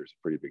riser is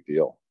a pretty big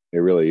deal. It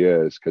really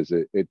is, because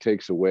it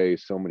takes away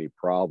so many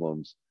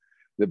problems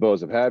that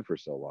bows have had for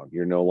so long.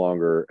 You're no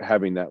longer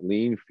having that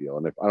lean feel.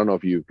 And I don't know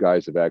if you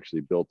guys have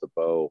actually built a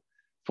bow,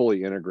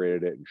 fully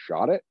integrated it and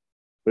shot it,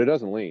 but it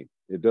doesn't lean.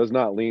 It does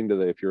not lean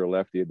if you're a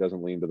lefty, it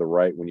doesn't lean to the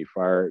right when you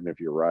fire it. And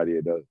if you're righty,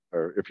 it does,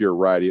 or if you're a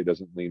righty, it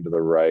doesn't lean to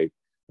the right.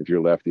 If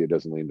you're lefty, it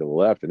doesn't lean to the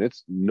left. And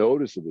it's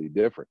noticeably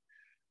different.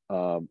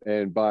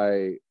 And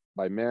by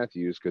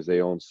Mathews, because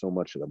they own so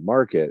much of the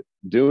market,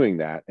 doing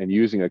that and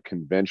using a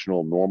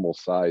conventional normal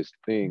sized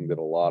thing that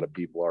a lot of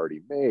people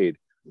already made,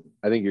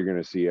 I think you're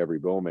going to see every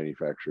bow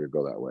manufacturer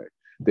go that way.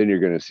 Then you're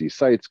going to see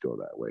sights go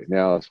that way.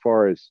 Now, as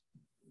far as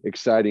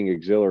exciting,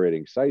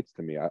 exhilarating sights,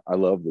 to me, I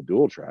love the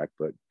dual track,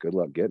 but good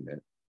luck getting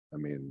it. I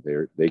mean,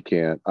 they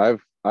can't.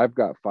 I've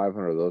got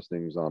 500 of those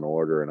things on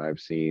order, and I've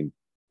seen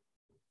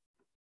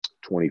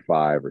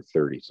 25 or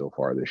 30 so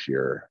far this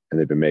year, and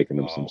they've been making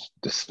them since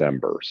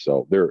December.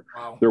 So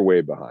they're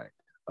way behind.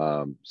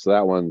 So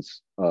that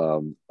one's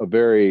a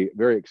very,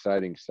 very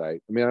exciting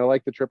sight. I mean, I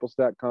like the triple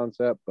stack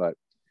concept, but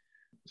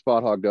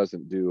Spot Hogg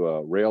doesn't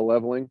do rail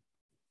leveling.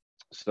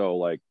 So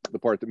like the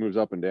part that moves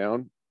up and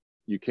down,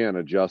 you can't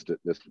adjust it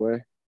this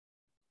way.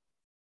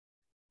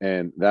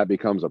 And that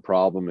becomes a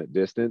problem at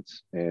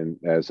distance. And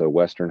as a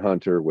Western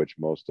hunter, which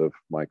most of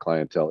my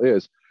clientele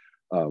is,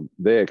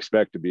 they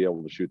expect to be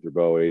able to shoot their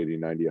bow 80,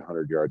 90,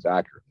 100 yards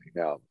accurately.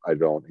 Now, I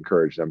don't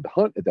encourage them to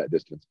hunt at that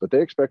distance, but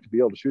they expect to be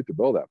able to shoot their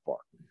bow that far.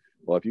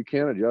 Well, if you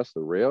can't adjust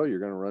the rail, you're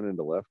going to run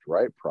into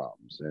left-right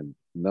problems. And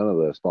none of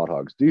the Spot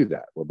Hoggs do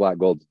that. Well, Black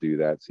Golds do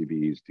that.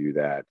 CBEs do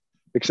that.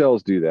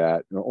 Excels do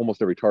that.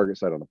 Almost every target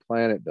site on the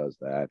planet does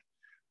that.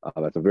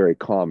 That's a very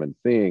common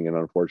thing. And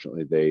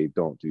unfortunately, they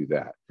don't do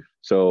that.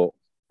 So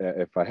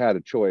if I had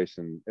a choice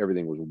and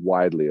everything was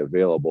widely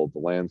available, the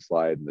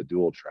Landslide and the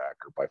dual track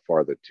are by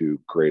far the two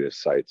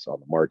greatest sights on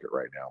the market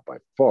right now. By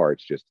far,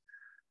 it's just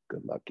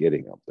good luck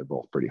getting them. They're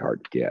both pretty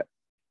hard to get.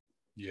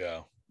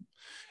 Yeah.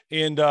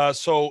 And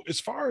so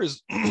as far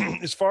as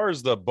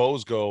the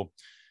bows go,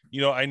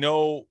 I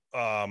know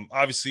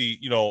obviously,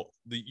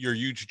 your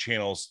YouTube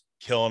channel's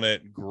killing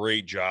it.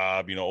 Great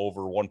job.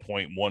 Over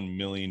 1.1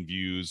 million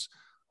views.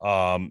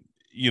 When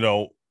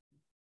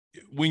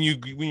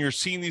you're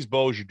seeing these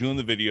bows, you're doing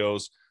the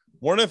videos.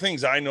 One of the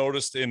things I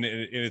noticed, and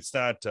it's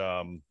not,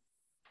 it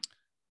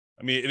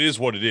is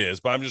what it is,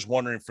 but I'm just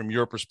wondering from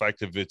your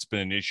perspective, it's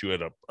been an issue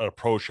at a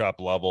pro shop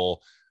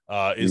level.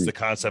 Is the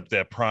concept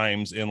that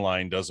Prime's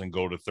inline doesn't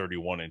go to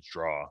 31-inch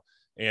draw.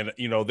 And,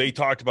 they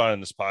talked about in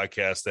this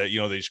podcast that,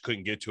 they just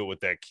couldn't get to it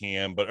with that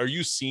cam. But are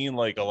you seeing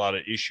like a lot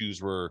of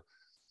issues where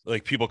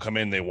like people come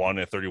in, they want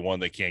a 31,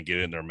 they can't get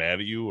it, and they're mad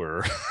at you,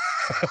 or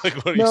like,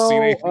 what, are you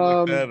seeing anything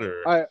like that?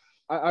 Or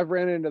I've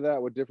ran into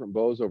that with different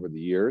bows over the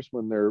years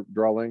when their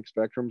draw length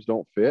spectrums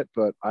don't fit.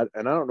 But I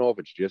don't know if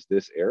it's just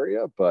this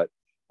area, but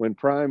when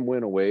Prime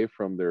went away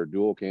from their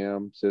dual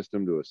cam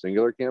system to a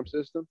singular cam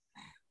system,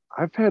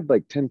 I've had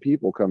like 10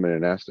 people come in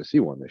and ask to see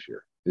one this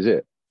year. Is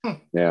it?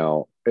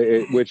 Now,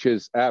 which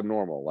is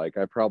abnormal. Like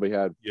I probably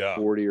had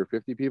 40 or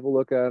 50 people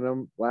look at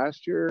them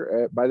last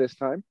year by this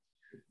time,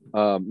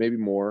 maybe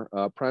more.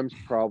 Prime's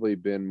probably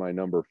been my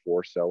number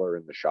 4 seller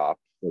in the shop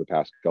for the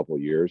past couple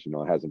of years.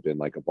 It hasn't been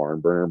like a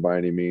barn burner by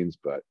any means,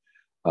 but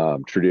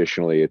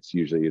traditionally it's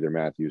usually either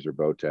Mathews or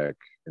Bowtech,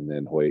 and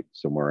then Hoyt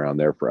somewhere around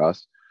there for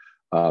us.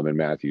 And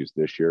Mathews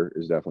this year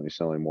is definitely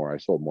selling more. I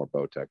sold more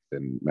Bowtech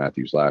than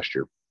Mathews last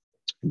year,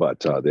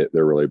 but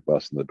they're really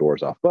busting the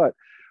doors off. But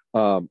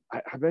I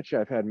bet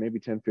you I've had maybe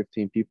 10,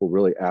 15 people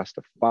really ask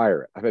to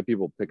fire it. I've had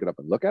people pick it up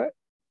and look at it,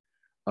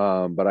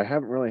 but I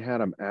haven't really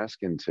had them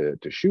asking to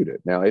shoot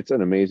it. Now, it's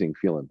an amazing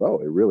feeling bow.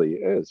 It really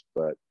is,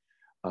 but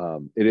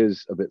it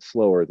is a bit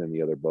slower than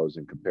the other bows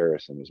in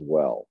comparison as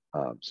well.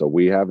 So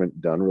we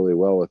haven't done really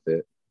well with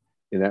it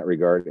in that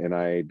regard. And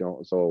I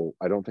don't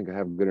think I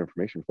have good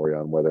information for you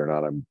on whether or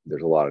not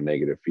there's a lot of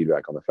negative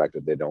feedback on the fact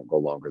that they don't go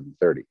longer than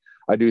 30.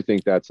 I do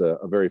think that's a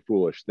very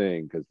foolish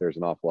thing, because there's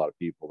an awful lot of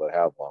people that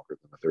have longer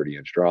than the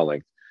 30-inch draw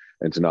length,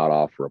 and to not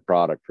offer a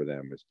product for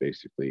them is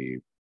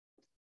basically,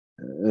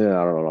 I don't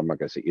know, I'm not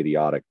going to say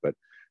idiotic, but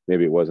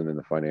maybe it wasn't in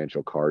the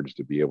financial cards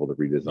to be able to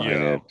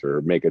redesign it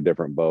or make a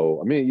different bow.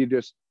 I mean, you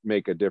just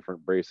make a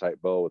different brace height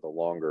bow with a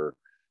longer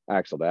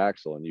axle to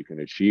axle, and you can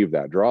achieve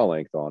that draw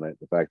length on it.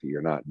 The fact that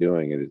you're not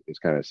doing it is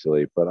kind of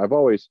silly. But I've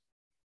always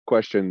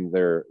questioned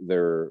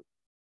their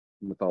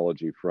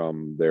mythology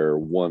from their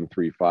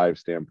 135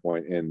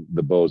 standpoint, and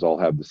the bows all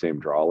have the same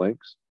draw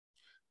lengths.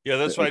 Yeah,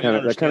 that's why I didn't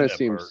understand that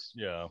seems part.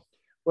 Yeah.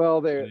 Well,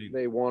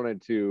 they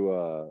wanted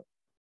to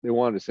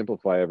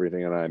simplify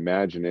everything, and I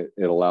imagine it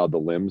allowed the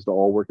limbs to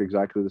all work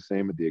exactly the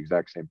same at the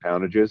exact same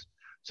poundages,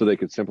 so they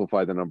could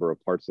simplify the number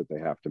of parts that they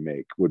have to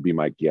make, would be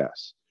my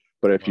guess.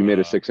 But if you made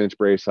a 6-inch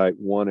brace height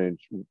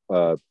 1-inch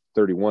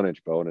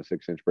 31-inch bow and a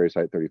 6-inch brace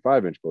height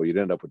 35-inch bow, you'd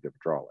end up with different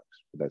draw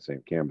lengths with that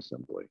same cam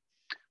assembly.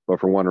 But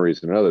for one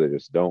reason or another, they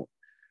just don't.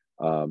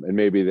 And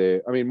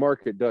maybe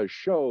market does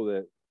show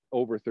that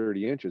over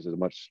 30 inches is a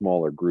much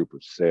smaller group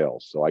of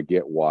sales. So I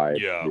get why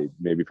they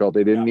maybe felt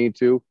they didn't need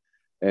to.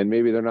 And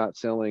maybe they're not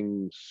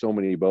selling so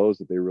many bows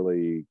that they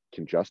really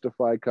can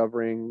justify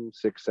covering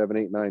 6, 7,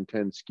 8, 9,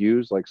 10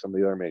 SKUs like some of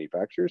the other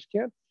manufacturers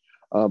can.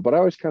 But I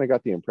always kind of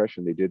got the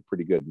impression they did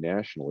pretty good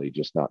nationally,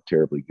 just not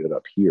terribly good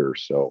up here.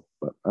 So,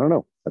 but I don't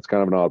know. That's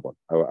kind of an odd one.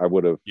 I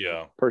would have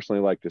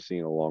personally liked to see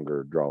a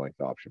longer draw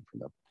length option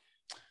from them.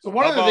 So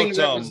one of the things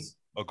that was,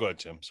 oh, go ahead,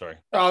 Tim. Sorry.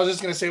 I was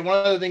just going to say,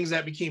 one of the things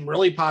that became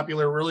really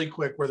popular really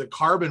quick were the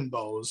carbon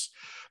bows.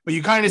 But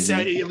you kind of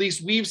said, at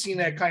least we've seen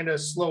that kind of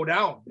slow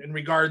down in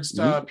regards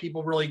to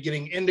people really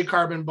getting into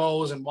carbon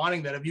bows and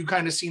wanting that. Have you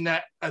kind of seen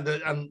that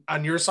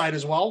on your side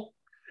as well?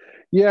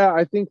 Yeah,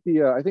 I think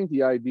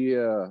the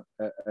idea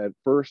at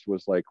first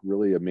was like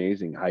really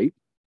amazing hype,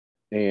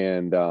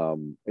 and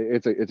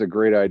it's a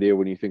great idea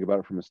when you think about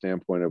it from a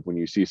standpoint of when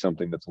you see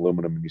something that's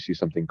aluminum and you see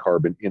something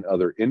carbon in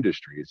other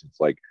industries.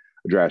 It's like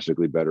a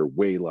drastically better,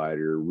 way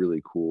lighter,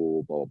 really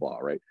cool, blah blah blah,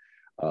 right?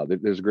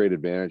 There's great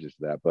advantages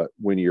to that, but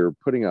when you're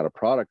putting out a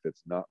product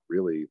that's not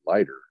really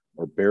lighter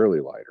or barely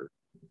lighter,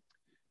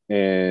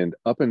 and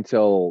up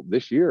until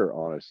this year,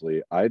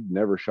 honestly, I'd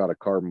never shot a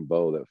carbon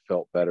bow that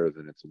felt better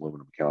than its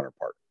aluminum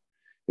counterpart.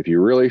 If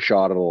you really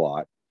shot it a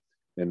lot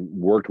and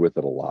worked with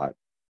it a lot,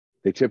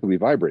 they typically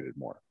vibrated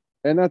more.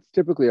 And that's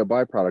typically a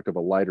byproduct of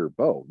a lighter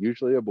bow.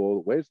 Usually a bow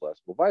that weighs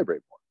less will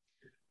vibrate more.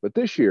 But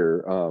this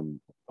year,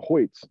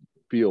 Hoyts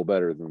feel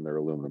better than their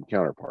aluminum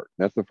counterpart.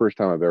 That's the first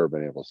time I've ever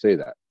been able to say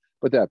that.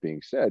 But that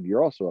being said,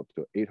 you're also up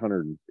to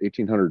 $800,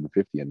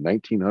 $1,850, and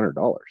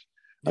 $1,900.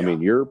 Yeah. I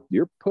mean, you're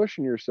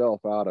pushing yourself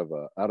out of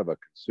a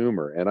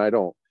consumer. And I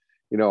don't,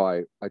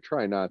 I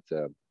try not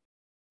to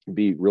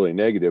be really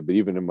negative, but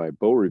even in my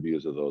bow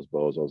reviews of those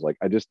bows, I was like,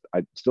 I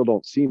still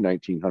don't see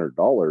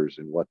 $1,900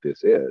 in what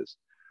this is.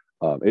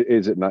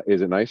 Is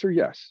it nicer?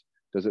 Yes.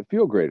 Does it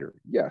feel greater?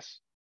 Yes.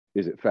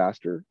 Is it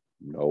faster?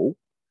 No.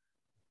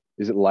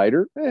 Is it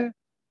lighter?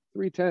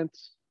 3/10.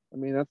 I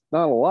mean, that's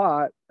not a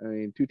lot. I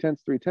mean, 2/10,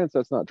 3/10,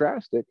 that's not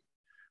drastic.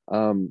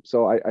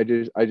 So I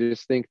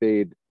just think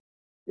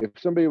if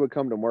somebody would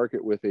come to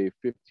market with a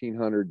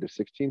 $1,500 to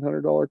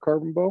 $1,600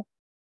 carbon bow,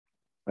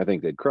 I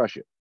think they'd crush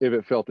it if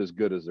it felt as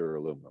good as their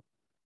aluminum.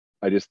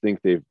 I just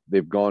think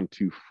they've gone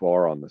too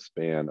far on the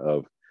span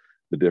of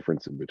the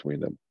difference in between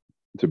them,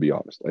 to be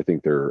honest. I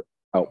think they're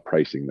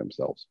outpricing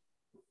themselves.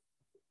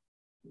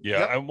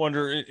 Yeah, I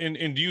wonder,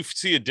 and do you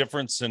see a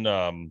difference in,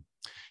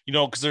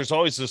 because there's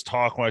always this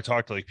talk when I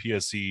talk to like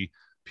PSE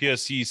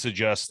PSE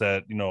suggests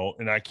that,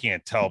 and I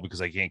can't tell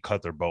because I can't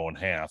cut their bow in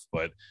half,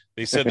 but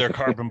they said their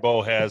carbon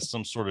bow has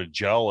some sort of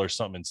gel or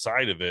something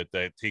inside of it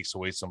that takes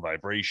away some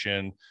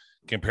vibration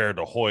compared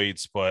to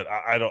Hoyt's, but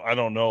I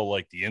don't know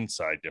like the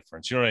inside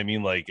difference. You know what I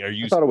mean? Like, I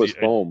thought it was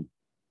foam.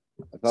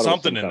 I thought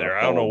something in there.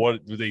 I don't know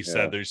what they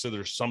said. They said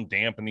there's some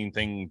dampening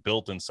thing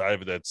built inside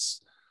of it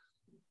that's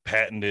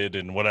patented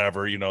and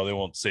whatever. They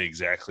won't say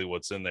exactly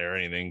what's in there or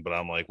anything, but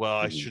I'm like, well,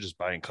 I should just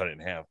buy and cut it in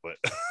half. But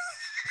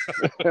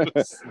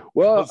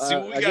well, let's see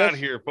what we got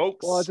here,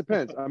 folks. Well, it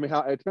depends. I mean,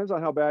 it depends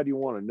on how bad you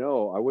want to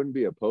know. I wouldn't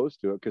be opposed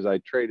to it because I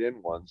trade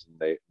in ones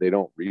and they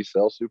don't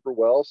resell super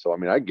well. So I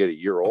mean, I get a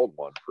year-old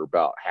one for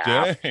about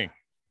half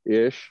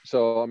ish.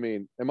 So I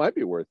mean, it might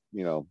be worth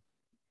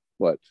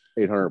what,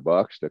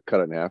 $800 to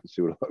cut it in half and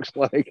see what it looks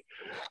like.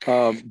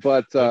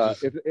 But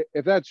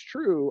if that's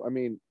true, I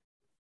mean,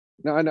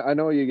 now I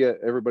know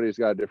everybody's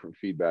got different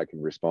feedback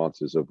and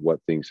responses of what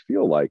things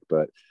feel like,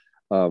 but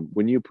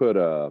when you put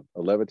a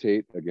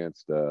Levitate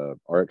against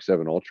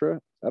RX-7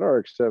 Ultra, that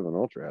RX-7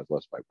 Ultra has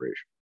less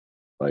vibration.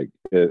 Like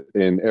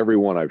in every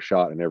one I've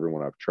shot and every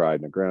one I've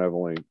tried. Now, granted, I've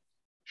only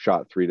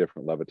shot 3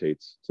 different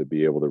Levitates to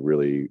be able to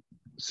really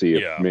see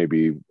if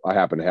maybe I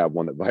happen to have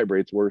one that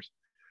vibrates worse.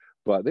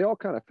 But they all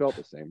kind of felt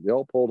the same. They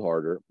all pulled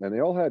harder, and they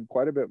all had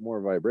quite a bit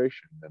more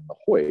vibration than the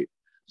Hoyt.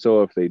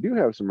 So if they do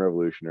have some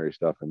revolutionary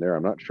stuff in there,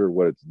 I'm not sure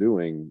what it's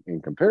doing in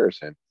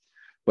comparison.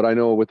 But I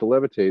know with the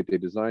Levitate, they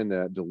designed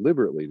that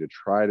deliberately to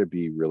try to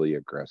be really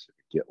aggressive,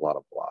 get a lot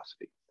of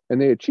velocity.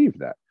 And they achieved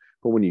that.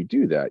 But when you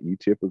do that, you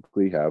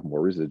typically have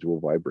more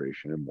residual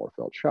vibration and more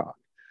felt shock.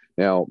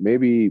 Now,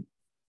 maybe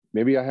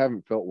I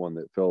haven't felt one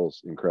that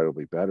feels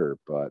incredibly better,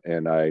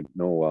 and I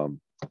know,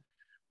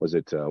 was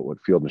it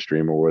what Field and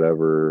Stream or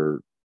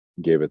whatever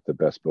gave it the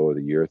best bow of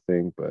the year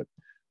thing, but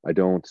I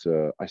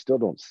still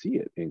don't see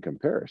it in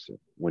comparison.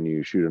 When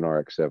you shoot an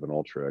RX-7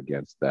 Ultra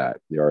against that,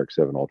 the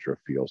RX-7 Ultra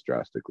feels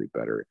drastically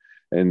better.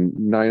 And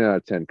 9 out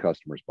of 10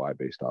 customers buy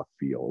based off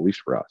feel, at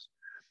least for us.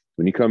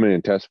 When you come in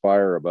and test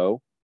fire a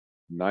bow,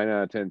 9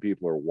 out of 10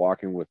 people are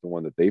walking with the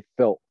one that they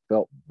felt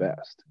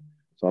best.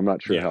 So I'm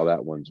not sure how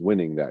that one's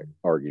winning that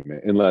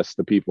argument, unless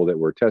the people that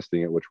were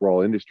testing it, which were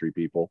all industry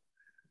people,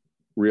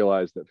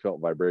 realize that felt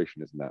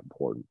vibration isn't that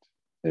important,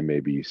 and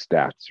maybe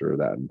stats are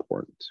that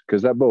important,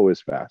 because that bow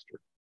is faster.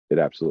 It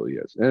absolutely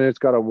is. And it's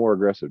got a more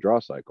aggressive draw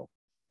cycle,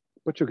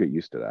 but you'll get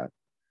used to that.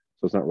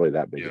 So it's not really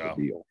that big of a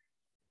deal.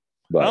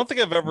 But I don't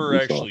think I've ever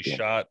actually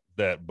shot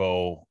that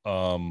bow.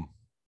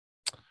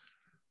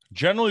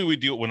 Generally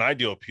when I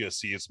deal with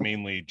PSE, it's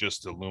mainly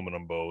just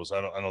aluminum bows.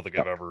 I don't think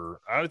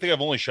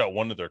I've only shot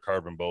one of their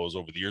carbon bows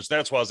over the years.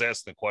 That's why I was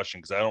asking the question,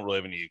 because I don't really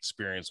have any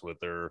experience with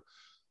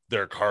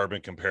their carbon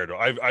compared to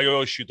I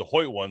always shoot the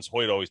Hoyt ones.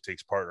 Hoyt always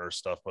takes partner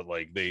stuff, but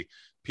like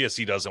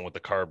PSE doesn't with the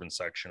carbon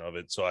section of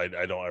it. So I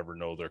don't ever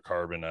know their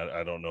carbon.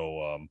 I don't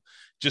know.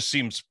 Just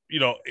seems,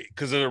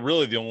 because they're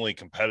really the only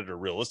competitor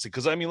realistic.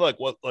 Because I mean, like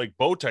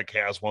Bowtech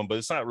has one, but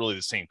it's not really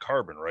the same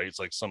carbon, right? It's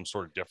like some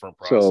sort of different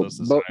process.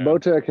 So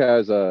Bowtech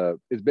has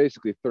it's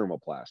basically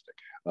thermoplastic.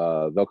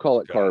 They'll call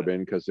it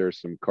carbon because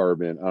there's some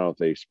carbon. I don't know if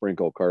they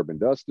sprinkle carbon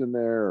dust in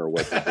there or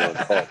what they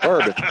call it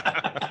carbon,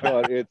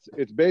 but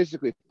it's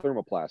basically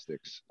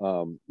thermoplastics,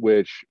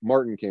 which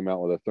Martin came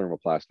out with a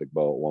thermoplastic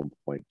bow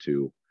at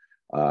 1.2.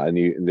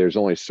 And there's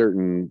only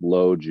certain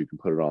loads you can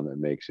put it on that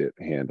makes it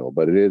handle,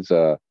 but it's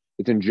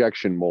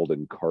injection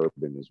molded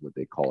carbon is what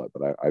they call it.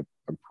 But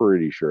I'm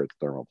pretty sure it's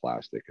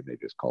thermoplastic, and they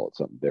just call it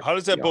something different. How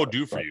does that bow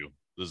do for you,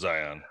 the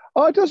Zion?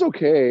 Oh, it does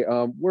okay.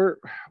 We're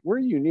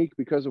unique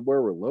because of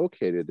where we're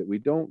located, that we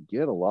don't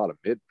get a lot of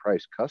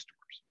mid-price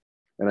customers,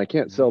 and I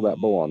can't sell that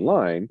bow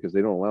online because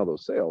they don't allow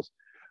those sales.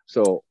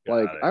 So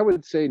I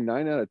would say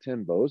 9 out of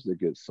 10 bows that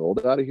get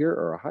sold out of here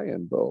are a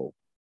high-end bow.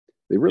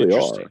 They really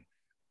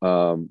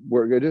are.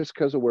 We're just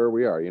because of where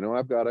we are.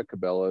 I've got a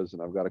Cabela's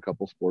and I've got a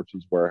couple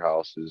Sportsman's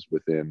warehouses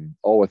within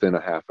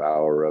a half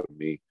hour of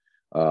me.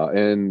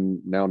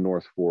 And now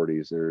North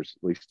 40s, there's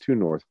at least 2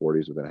 North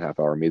 40s within a half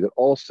hour of me that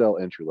all sell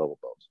entry-level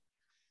bows.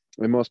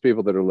 And most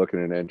people that are looking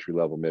at an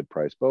entry-level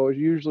mid-price bow is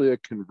usually a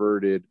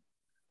converted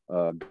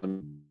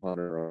gun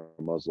hunter or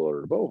a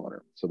muzzleloader bow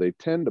hunter. So they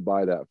tend to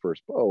buy that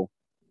first bow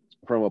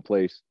from a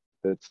place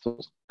that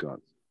sells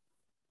guns.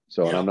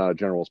 So, and I'm not a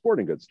general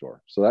sporting goods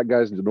store. So that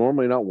guy's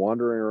normally not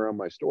wandering around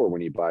my store when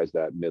he buys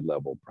that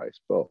mid-level price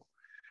bow.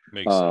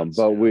 Makes sense.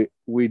 But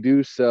we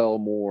do sell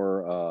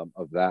more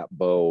of that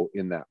bow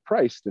in that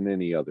price than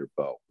any other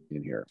bow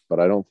in here.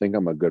 But I don't think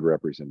I'm a good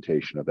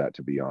representation of that,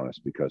 to be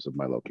honest, because of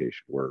my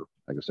location.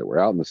 Like I said, we're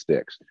out in the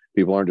sticks.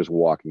 People aren't just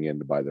walking in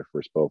to buy their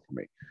first bow from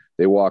me.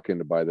 They walk in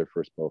to buy their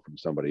first bow from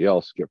somebody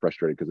else, get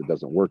frustrated because it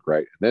doesn't work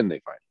right, and then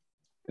they find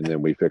it. And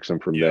then we fix them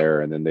from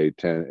there, and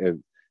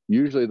then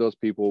usually those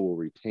people will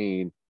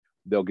retain.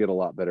 They'll get a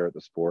lot better at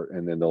the sport,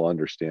 and then they'll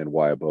understand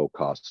why a bow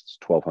costs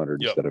 $1,200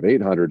 instead of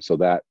 $800. So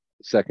that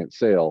second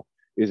sale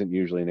isn't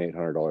usually an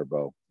 $800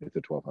 bow; it's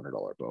a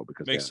 $1,200 bow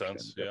because makes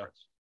sense. Yeah.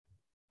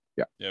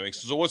 Makes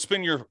sense. So what's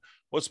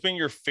been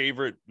your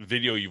favorite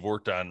video you've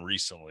worked on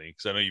recently?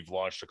 Because I know you've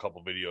launched a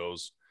couple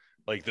videos,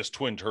 like this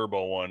twin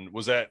turbo one.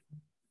 Was that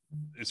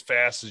as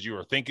fast as you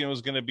were thinking it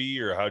was going to be,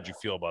 or how'd you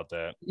feel about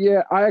that?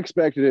 Yeah, I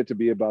expected it to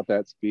be about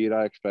that speed.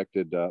 I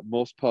expected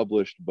most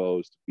published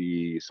bows to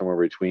be somewhere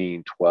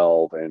between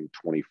 12 and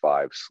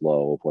 25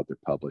 slow of what they're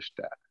published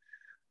at.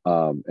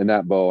 And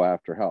that bow,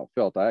 after how it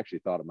felt, I actually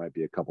thought it might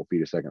be a couple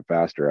feet a second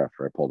faster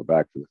after I pulled it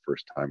back for the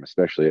first time,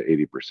 especially at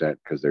 80%,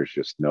 because there's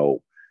just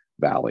no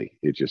valley.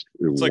 It's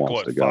like wants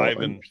what, to go.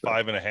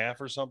 5.5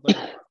 or something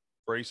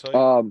brace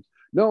height?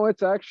 No,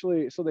 it's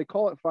actually, so they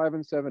call it 5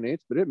 7/8,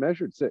 but it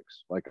measured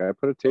 6. Like I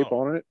put a tape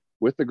on it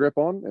with the grip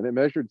on, and it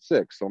measured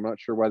 6. So I'm not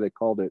sure why they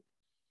called it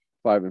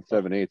 5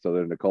 7/8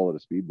 other than to call it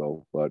a speed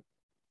bow. But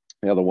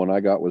yeah, the one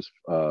I got was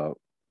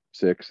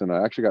 6, and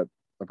I've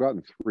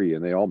gotten 3,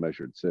 and they all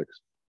measured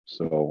 6.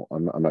 So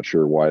I'm not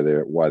sure why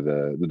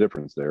the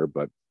difference there,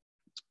 but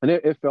and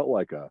it felt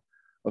like a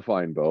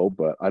fine bow,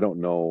 but I don't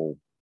know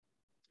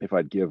if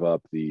I'd give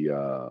up the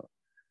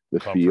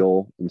comfort,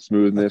 feel and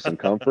smoothness and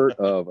comfort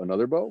of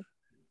another bow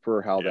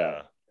for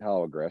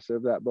how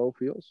aggressive that bow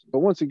feels. But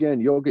once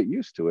again, you'll get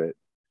used to it.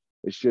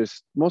 It's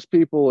just most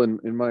people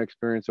in my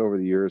experience over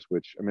the years,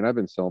 which I mean, I've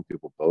been selling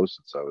people bows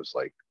since I was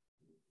like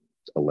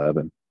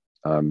 11.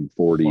 I'm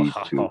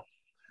 42. Wow.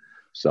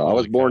 So I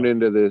was born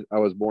into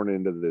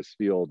this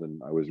field,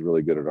 and I was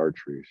really good at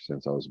archery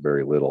since I was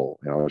very little.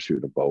 And I was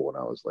shooting a bow when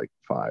I was like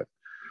 5.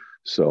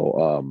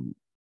 So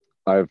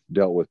I've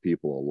dealt with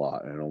people a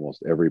lot, and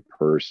almost every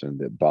person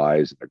that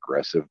buys an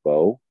aggressive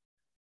bow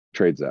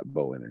trades that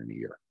bow in a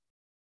year.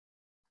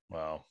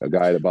 Wow. A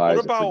guy that buys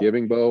a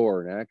forgiving bow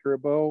or an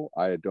accurate bow,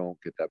 I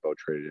don't get that bow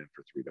traded in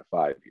for 3 to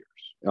 5 years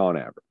on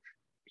average.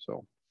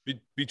 So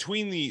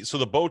between the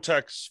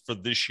Bowtechs for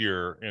this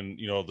year and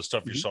the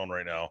stuff you're selling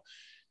right now,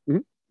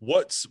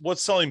 what's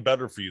selling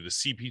better for you, the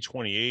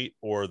CP28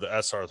 or the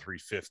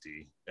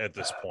SR350 at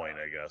this point,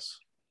 I guess?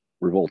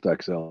 Revolt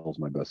XL is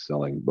my best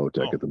selling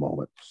Bowtech at the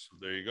moment. So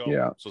there you go.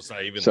 Yeah. So it's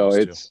not even so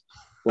it's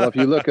well, if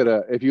you look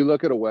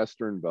at a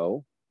Western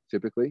bow,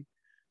 typically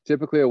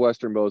a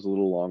Western bow is a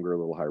little longer, a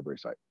little higher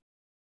brace height.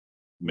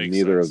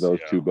 Neither of those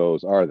two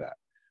bows are that.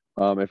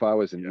 If I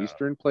was in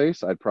Eastern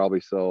place, I'd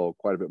probably sell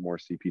quite a bit more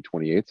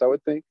CP28s, I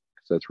would think,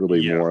 because that's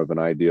really more of an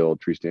ideal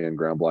tree stand,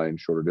 ground blind,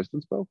 shorter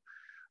distance bow.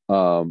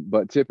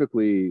 But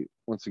typically,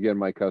 once again,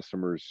 my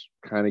customers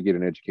kind of get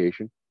an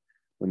education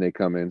when they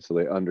come in, so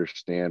they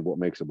understand what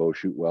makes a bow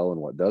shoot well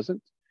and what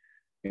doesn't.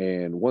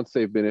 And once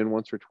they've been in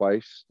once or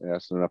twice,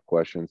 asked enough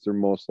questions, they're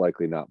most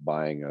likely not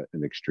buying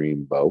an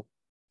extreme bow.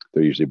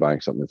 They're usually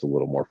buying something that's a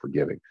little more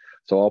forgiving.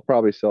 So I'll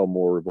probably sell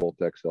more Revolt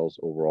XLs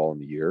overall in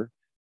the year.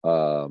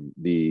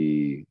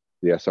 The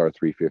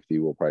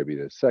SR350 will probably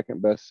be the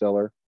second best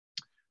seller.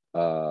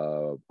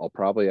 I'll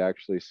probably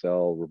actually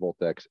sell Revolt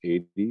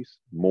X80s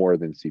more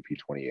than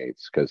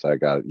CP28s, because I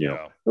got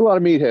a lot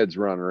of meatheads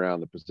running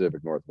around the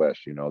Pacific Northwest.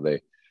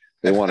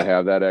 They want to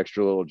have that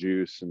extra little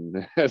juice,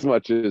 and as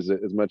much as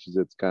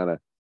it's kind of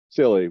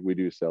silly, we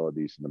do sell a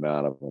decent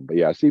amount of them. But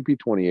yeah,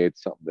 CP28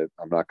 is something that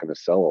I'm not going to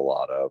sell a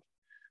lot of,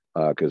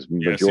 because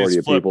majority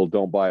of people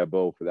don't buy a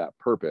bow for that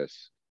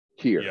purpose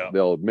here.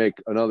 They'll make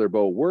another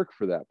bow work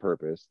for that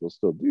purpose. They'll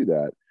still do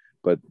that,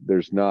 but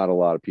there's not a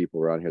lot of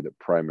people around here that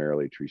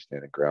primarily tree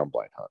stand and ground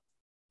blind hunt.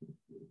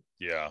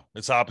 Yeah,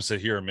 it's opposite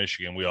here in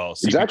Michigan. We all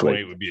exactly.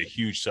 CP28 would be a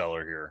huge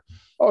seller here.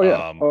 Oh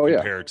yeah,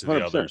 compared to 100%.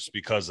 The others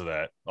because of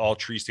that. All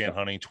tree stand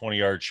hunting,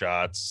 20-yard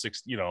shots,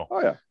 6. Oh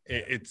yeah,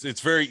 it's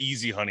very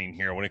easy hunting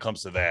here when it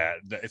comes to that.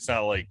 It's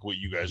not like what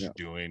you guys are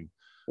doing.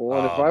 Well,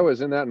 and if I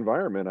was in that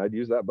environment, I'd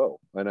use that bow,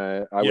 and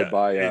I would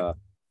buy a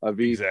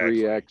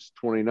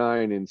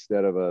V3X29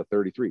 instead of a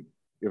 33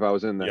 if I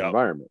was in that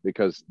environment,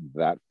 because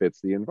that fits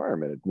the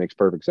environment. It makes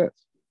perfect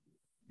sense.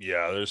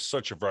 Yeah, there's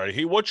such a variety.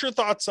 Hey, what's your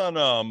thoughts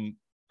on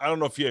I don't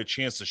know if you had a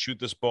chance to shoot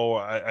this bow.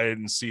 I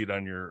didn't see it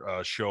on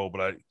your show,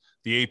 but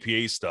the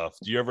APA stuff.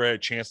 Do you ever had a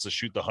chance to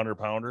shoot the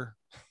 100-pounder?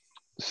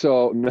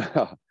 So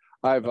no,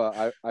 I've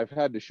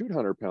had to shoot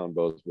 100-pound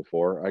bows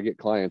before. I get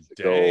clients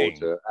that go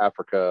to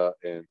Africa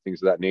and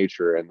things of that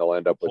nature, and they'll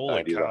end up with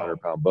 90 to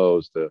 100-pound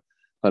bows to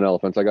hunt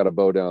elephants. I got a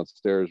bow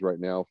downstairs right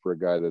now for a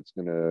guy that's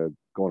going to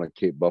go on a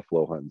Cape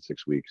Buffalo hunt in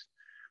 6 weeks.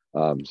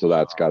 So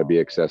that's got to be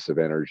excessive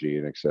energy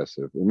and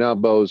excessive. Now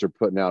bows are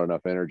putting out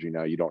enough energy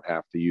now. You don't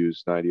have to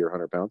use 90 or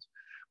 100 pounds,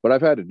 but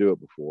I've had to do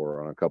it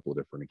before on a couple of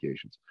different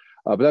occasions.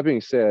 But that being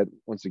said,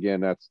 once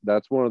again,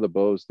 that's one of the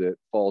bows that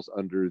falls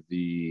under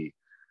the,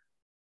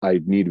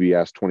 I need to be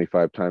asked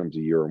 25 times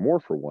a year or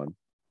more for one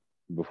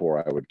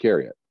before I would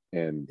carry it.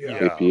 And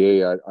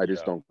APA, I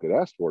just don't get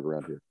asked for it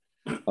around here.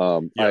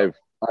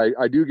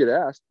 I do get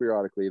asked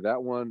periodically.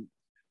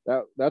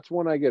 That's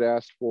one I get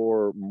asked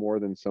for more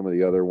than some of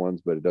the other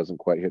ones, but it doesn't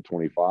quite hit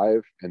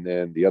 25. And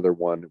then the other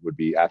one would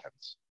be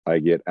Athens. I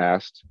get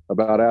asked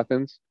about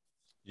Athens,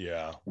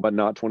 but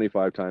not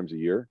 25 times a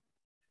year.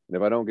 And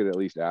if I don't get at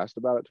least asked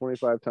about it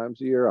 25 times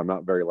a year, I'm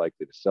not very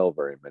likely to sell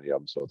very many of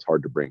them. So it's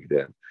hard to bring it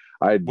in.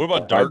 What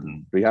about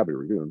Darton? I'd be happy to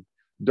review them.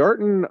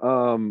 Darton,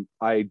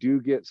 I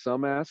do get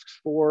some asks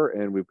for,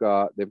 and they've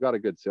got a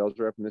good sales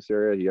rep in this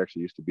area. He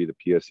actually used to be the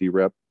PSE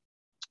rep.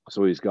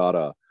 So he's got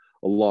a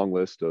a long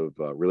list of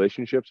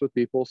relationships with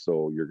people.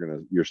 So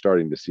you're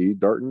starting to see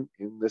Darton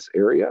in this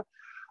area.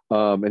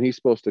 And he's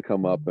supposed to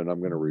come up, and I'm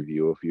going to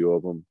review a few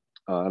of them.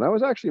 And I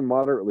was actually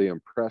moderately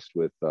impressed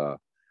with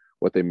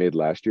what they made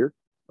last year.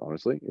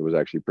 Honestly, it was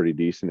actually pretty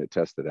decent. It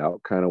tested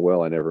out kind of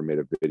well. I never made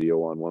a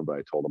video on one, but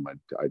I told him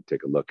I'd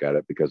take a look at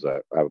it because I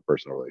have a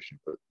personal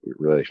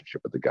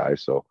relationship with the guy.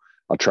 So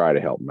I'll try to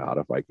help him out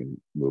if I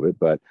can move it.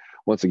 But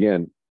once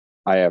again,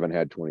 I haven't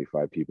had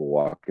 25 people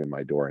walk in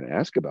my door and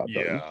ask about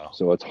Darton.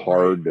 So it's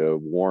hard to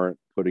warrant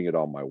putting it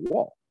on my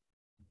wall.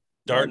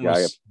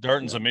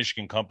 Darton's a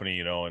Michigan company,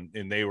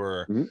 and they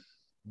were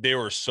they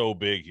were so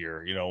big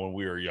here, when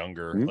we were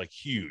younger, like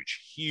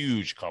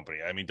huge company.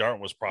 I mean,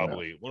 Darton was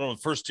probably one of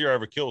the first deer I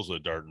ever killed was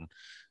with Darton.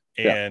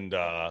 And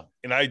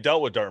I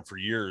dealt with Darton for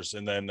years.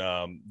 And then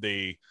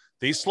they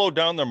slowed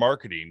down their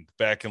marketing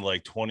back in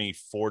like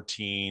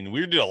 2014.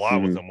 We did a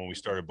lot with them when we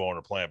started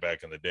Boner Plant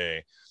back in the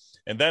day.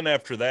 And then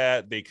after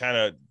that, they kind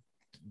of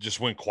just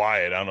went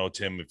quiet. I don't know,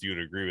 Tim, if you'd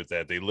agree with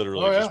that. They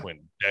literally just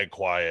went dead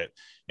quiet,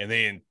 and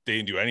they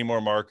didn't do any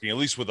more marketing, at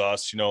least with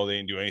us, they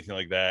didn't do anything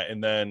like that.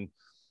 And then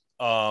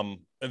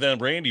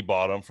Randy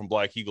bought them from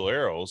Black Eagle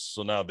Arrows.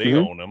 So now they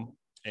own them.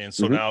 And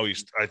so now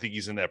I think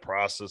he's in that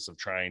process of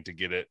trying to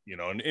get it,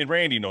 and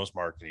Randy knows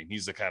marketing.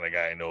 He's the kind of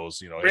guy who knows,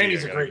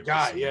 Randy's a great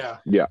guy. Yeah.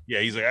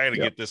 He's like, I got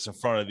to get this in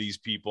front of these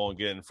people and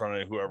get in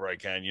front of whoever I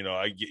can,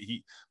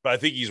 but I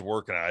think he's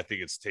working on it. I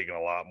think it's taken a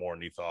lot more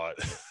than he thought.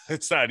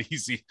 It's not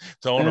easy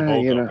to own a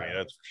boat company.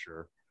 That's for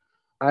sure.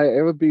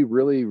 It would be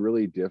really,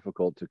 really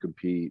difficult to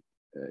compete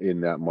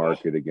in that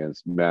market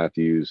against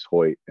Matthews,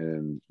 Hoyt,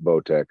 and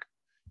Bowtech,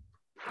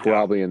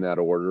 probably in that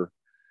order.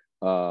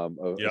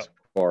 As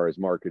far as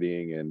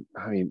marketing, and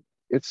I mean,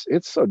 it's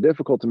so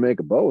difficult to make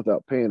a bow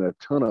without paying a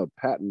ton of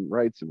patent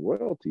rights and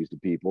royalties to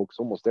people, because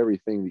almost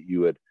everything that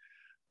you would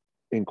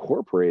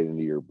incorporate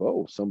into your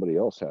bow, somebody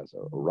else has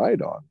a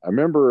right on. I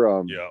remember,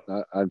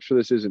 I'm sure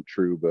this isn't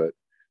true, but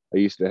I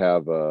used to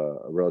have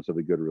a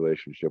relatively good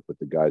relationship with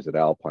the guys at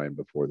Alpine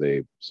before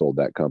they sold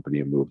that company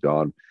and moved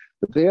on.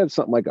 But they had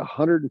something like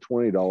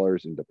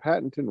 $120 into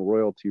patent and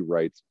royalty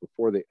rights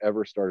before they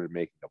ever started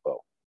making a bow.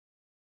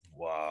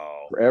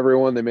 Wow. For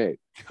everyone they made.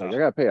 Like, I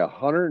got to pay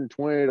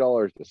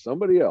 $120 to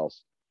somebody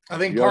else. I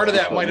think part of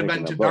that might have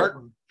been to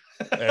Darton.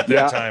 At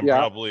that time,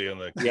 probably in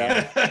the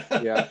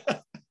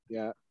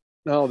yeah.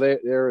 No,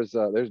 there's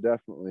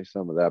definitely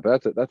some of that,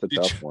 but that's a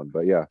tough one.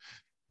 But yeah.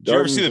 Did you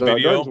ever see the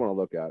video? Darton's one to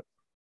look at.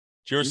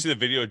 Did you ever see the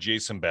video of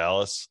Jason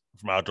Ballas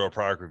from Outdoor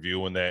Product Review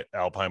when that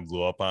Alpine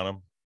blew up on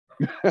him?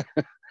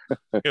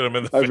 Hit him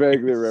in the face. I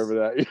vaguely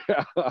remember that.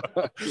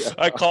 Yeah.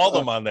 I called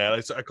him on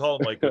that. I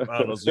called him like, I don't know,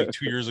 it was like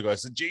 2 years ago. I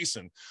said,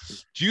 Jason,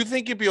 do you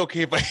think it'd be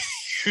okay if I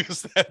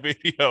use that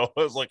video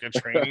as like a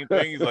training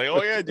thing? He's like,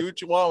 oh yeah, do what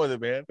you want with it,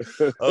 man.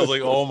 I was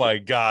like, oh my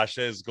gosh,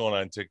 that is going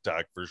on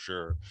TikTok for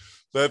sure.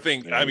 That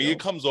thing, I mean, it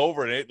comes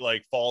over and it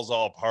like falls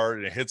all apart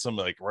and it hits him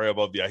like right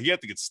above the eye. He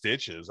had to get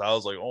stitches. I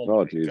was like, oh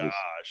my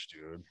gosh,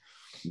 dude.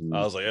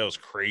 I was like, that was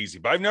crazy,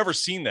 but I've never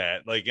seen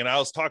that. Like, and I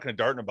was talking to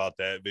Darton about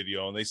that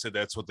video, and they said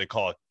that's what they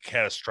call a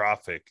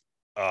catastrophic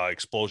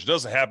explosion. It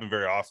doesn't happen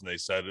very often, they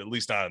said, at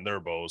least not in their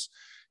bows.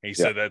 And he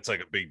said that's like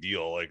a big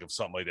deal, like if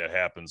something like that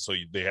happens. So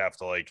they have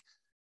to like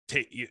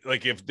take,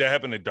 like if that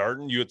happened to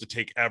Darton, you have to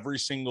take every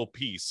single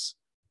piece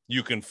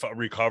you can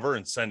recover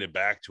and send it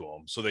back to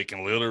them, so they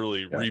can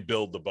literally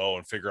rebuild the bow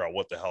and figure out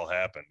what the hell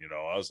happened.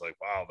 I was like,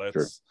 wow,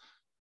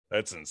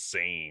 that's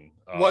insane.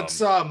 What's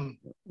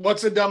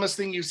the dumbest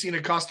thing you've seen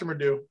a customer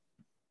do?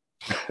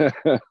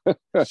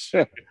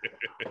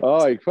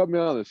 Oh, you put me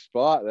on the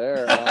spot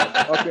there.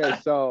 Okay,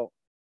 so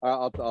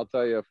I'll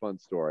tell you a fun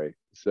story.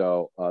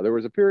 So there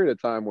was a period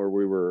of time where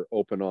we were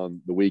open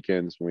on the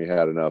weekends when we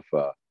had enough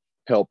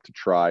help to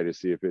try to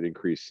see if it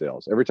increased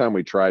sales. Every time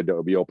we tried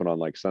to be open on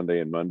like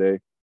Sunday and Monday,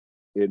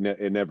 it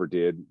never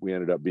did. We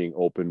ended up being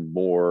open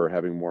more,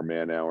 having more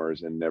man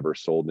hours, and never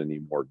sold any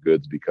more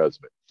goods because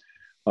of it.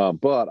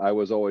 But I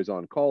was always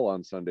on call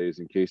on Sundays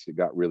in case it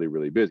got really,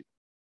 really busy.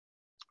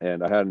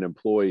 And I had an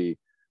employee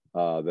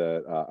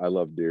that I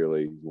love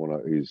dearly.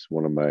 He's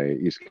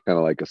kind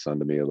of like a son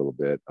to me a little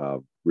bit.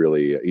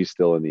 Really, he's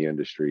still in the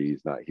industry.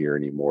 He's not here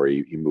anymore.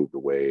 He moved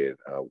away and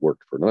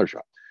worked for another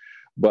shop.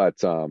 But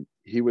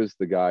he was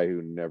the guy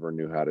who never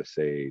knew how to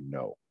say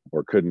no,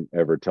 or couldn't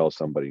ever tell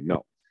somebody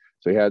no.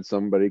 So he had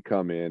somebody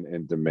come in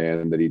and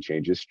demand that he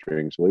change his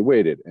strings. Well, he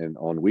waited. And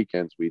on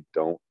weekends, we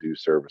don't do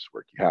service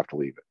work. You have to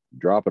leave it.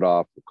 Drop it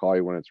off. We'll call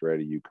you when it's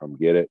ready. You come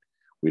get it.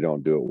 We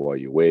don't do it while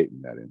you wait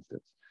in that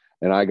instance.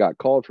 And I got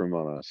called from him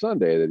on a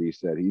Sunday that he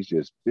said he's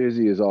just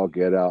busy as all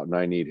get out and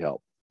I need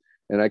help.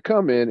 And I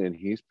come in and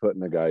he's putting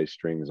the guy's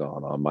strings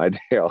on my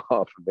day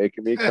off,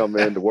 making me come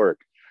in to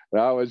work. And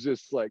I was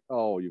just like,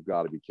 oh, you've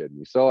got to be kidding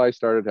me. So I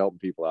started helping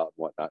people out and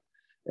whatnot.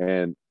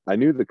 And I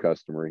knew the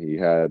customer. He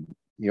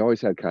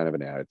always had kind of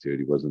an attitude.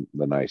 He wasn't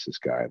the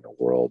nicest guy in the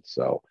world.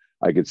 So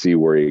I could see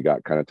where he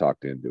got kind of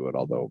talked into it,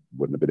 although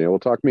wouldn't have been able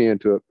to talk me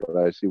into it, but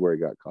I see where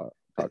he got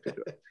talked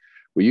into it.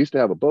 We used to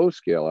have a bow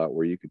scale out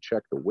where you could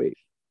check the weight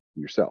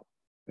yourself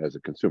as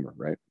a consumer,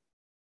 right?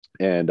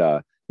 And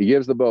He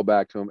gives the bow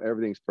back to him.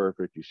 Everything's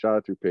perfect. He shot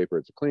it through paper.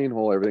 It's a clean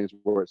hole. Everything's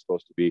where it's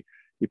supposed to be.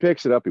 He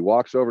picks it up. He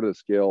walks over to the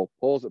scale,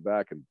 pulls it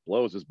back, and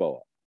blows his bow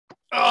up.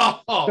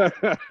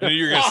 I knew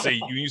you were gonna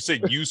say, you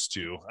said used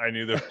to. I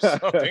knew there was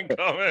something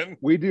coming.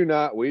 We do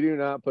not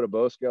put a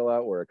bow scale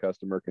out where a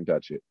customer can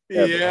touch it.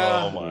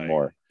 Yeah. Oh my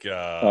anymore.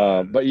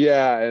 God. But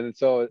yeah, and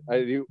so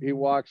he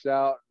walks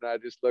out, and I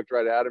just looked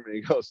right at him, and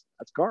he goes,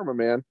 "That's karma,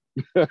 man."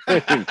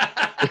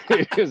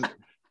 He just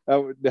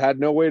had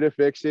no way to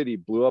fix it. He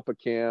blew up a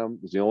cam.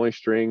 It was the only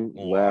string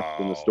left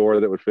in the store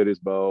that would fit his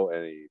bow,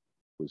 and he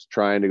was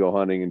trying to go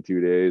hunting in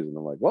 2 days. And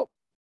I'm like, well,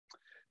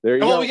 there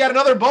you go. We got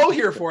another bow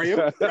here for you.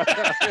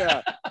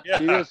 Yeah.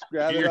 He just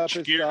gathered up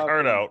his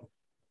stuff.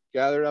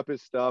 Gathered up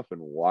his stuff and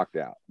walked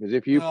out. Because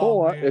if you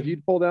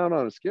pull down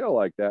on a scale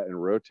like that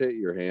and rotate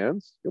your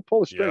hands, you'll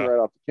pull the string right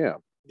off the cam.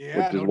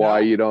 Yeah, which is why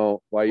you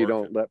don't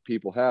let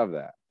people have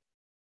that.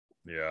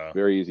 Yeah,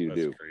 very easy to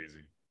do.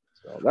 Crazy.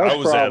 So that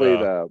was probably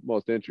the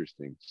most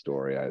interesting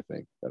story I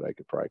think that I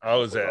could probably. I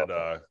was at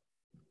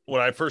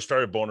when I first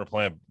started Boner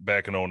Plant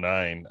back in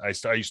 2009.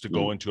 I used to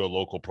go into a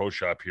local pro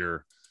shop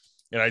here.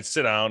 And I'd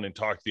sit down and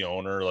talk to the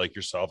owner like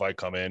yourself. I'd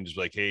come in just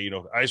like, hey,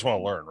 I just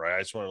want to learn, right?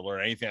 I just want to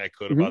learn anything I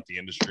could about the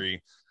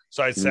industry.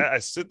 So I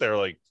sit there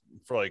I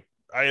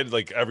had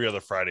like every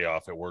other Friday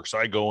off at work. So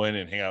I go in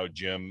and hang out with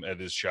Jim at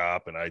his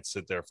shop, and I'd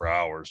sit there for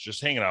hours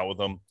just hanging out with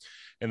him.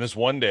 And this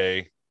one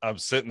day I'm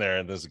sitting there,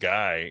 and this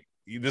guy,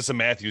 this is a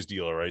Matthews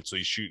dealer, right? So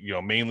you shoot,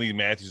 mainly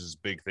Matthews'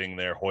 big thing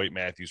there, Hoyt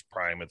Matthews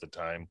Prime at the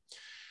time.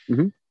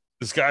 Mm-hmm.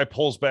 This guy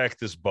pulls back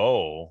this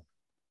bow,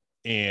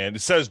 and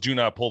it says do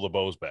not pull the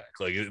bows back.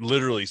 Like it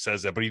literally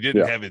says that, but he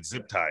didn't have it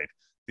zip tied.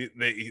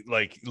 They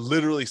like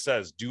literally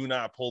says do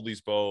not pull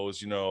these bows,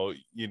 so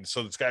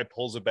this guy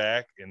pulls it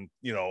back, and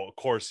of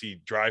course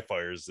he dry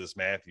fires this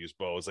Matthews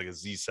bow. It's like a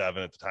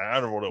Z7 at the time. I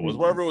don't know what it was,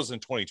 whatever it was in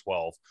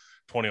 2012,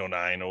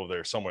 2009 over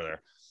there, somewhere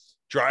there.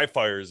 Dry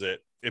fires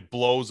it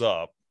blows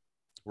up,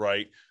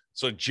 right?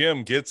 So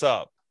Jim gets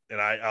up,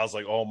 and I was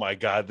like, oh my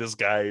God, this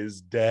guy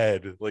is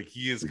dead. Like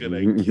he is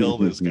gonna kill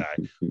this guy.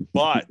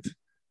 But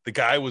the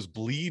guy was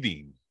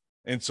bleeding.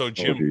 And so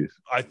Jim,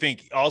 I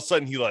think all of a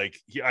sudden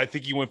I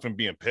think he went from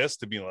being pissed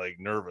to being like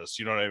nervous.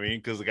 You know what I mean?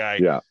 Because the guy,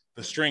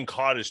 the string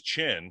caught his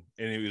chin,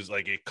 and it was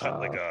like, it cut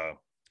like a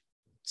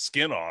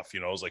skin off,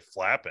 it was like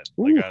flapping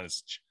like on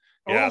his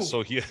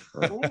so he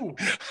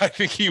I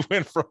think he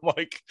went from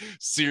like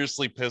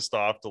seriously pissed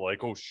off to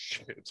like, oh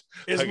shit,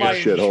 is my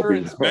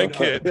insurance med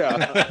kit.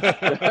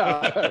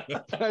 I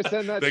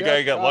send that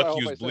guy got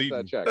lucky he was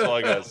bleeding. That's all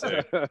I gotta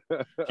say.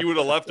 He would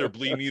have left there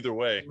bleeding either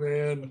way,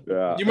 man.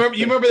 You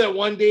remember that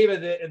one day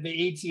at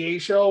the ATA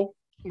show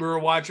we were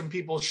watching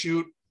people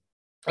shoot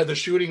at the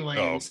shooting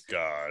lanes. Oh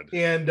God.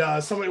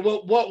 And somebody,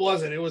 what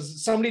was it? It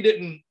was somebody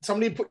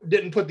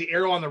didn't put the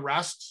arrow on the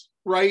rest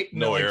right,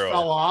 and no arrow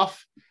fell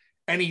off.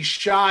 And he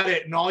shot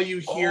it, and all you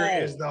hear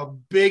is the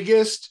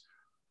biggest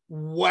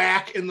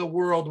whack in the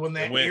world when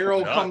that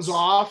arrow comes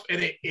off,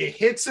 and it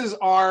hits his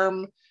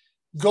arm,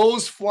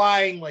 goes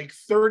flying like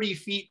 30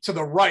 feet to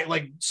the right,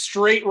 like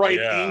straight right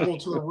angle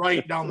to the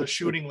right down the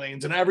shooting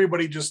lanes. And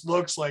everybody just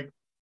looks like,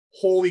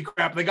 holy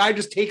crap. The guy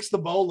just takes the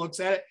bow, looks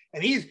at it,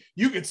 and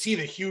you can see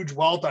the huge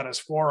welt on his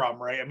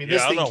forearm, right? I mean,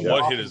 I don't know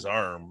what hit his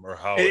arm or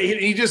how.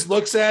 He just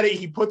looks at it,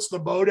 he puts the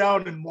bow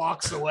down and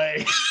walks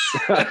away.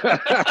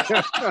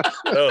 That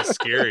was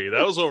scary.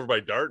 That was over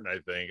by Darton, I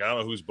think. I don't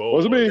know whose bow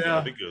wasn't it was. Me.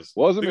 I think it was,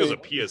 wasn't me. It was a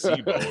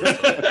PSE bow or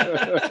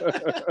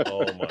something.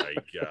 Oh my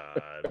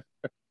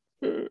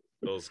God.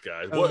 Those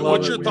guys.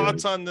 What's your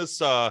thoughts on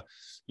this? I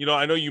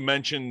know you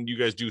mentioned you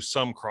guys do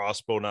some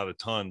crossbow, not a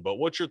ton, but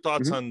what's your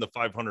thoughts on the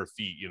 500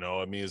 feet?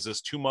 I mean, is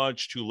this too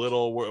much, too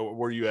little?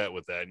 Where are you at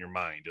with that in your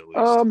mind, at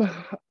least?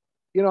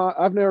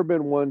 I've never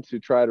been one to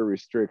try to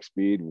restrict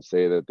speed and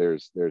say that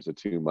there's a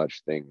too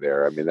much thing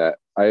there. I mean, that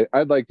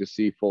I'd like to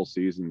see full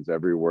seasons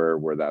everywhere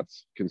where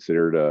that's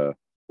considered a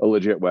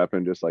legit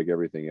weapon, just like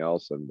everything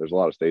else. And there's a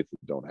lot of states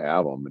that don't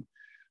have them.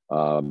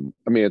 And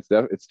I mean,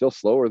 it's still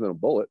slower than a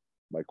bullet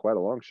by quite a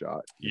long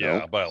shot.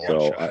 By a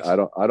long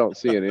shot. I don't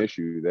see an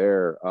issue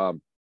there.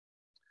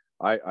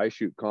 I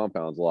shoot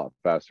compounds a lot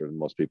faster than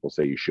most people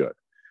say you should.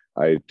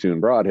 I tune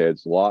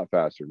broadheads a lot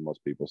faster than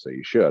most people say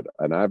you should,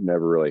 and I've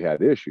never really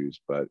had issues.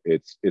 But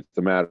it's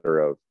a matter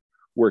of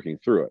working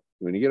through it.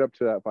 When you get up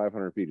to that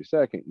 500 feet a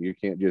second, you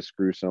can't just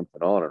screw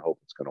something on and hope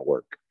it's going to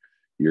work.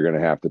 You're going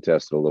to have to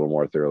test it a little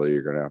more thoroughly.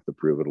 You're going to have to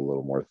prove it a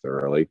little more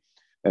thoroughly.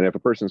 And if a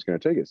person's going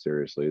to take it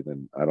seriously,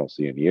 then I don't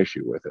see any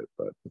issue with it.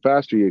 But the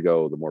faster you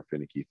go, the more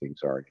finicky things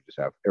are.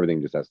 And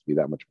everything just has to be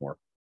that much more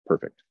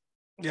perfect.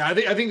 Yeah, I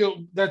think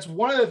that's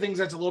one of the things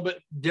that's a little bit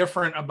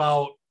different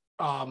about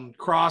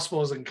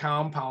crossbows and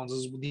compounds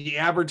is the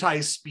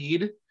advertised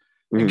speed.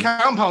 Mm-hmm. And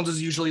compounds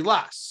is usually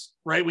less,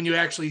 right? When you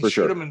actually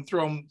shoot them and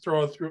throw them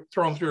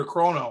through a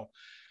chrono.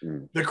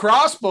 Mm. The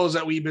crossbows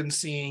that we've been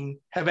seeing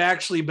have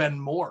actually been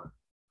more.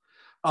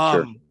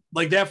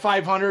 Like that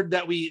 500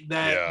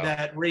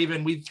 that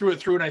Raven, we threw it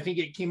through, and I think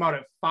it came out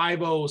at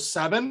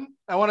 507.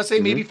 I want to say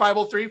maybe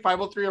 503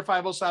 or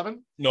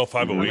 507. No,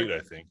 508, I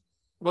think.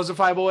 Was it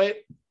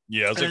 508?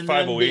 Yeah, it was like And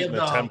then 508, they and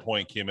had the 10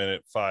 point came in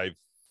at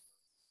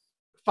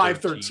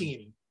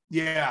 513.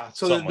 Yeah.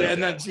 So Something like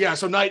and then that. yeah,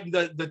 so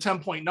the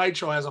 10-point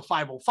Nitro has a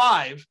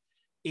 505,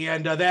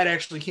 and that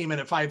actually came in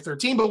at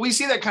 513. But we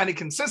see that kind of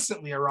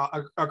consistently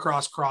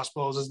across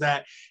crossbows, is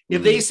that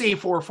if they say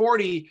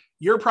 440,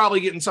 you're probably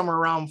getting somewhere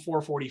around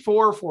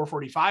 444,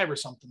 445 or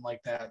something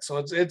like that. So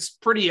it's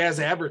pretty as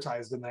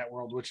advertised in that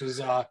world, which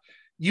is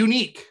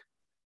unique.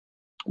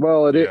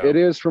 Well, it Yeah.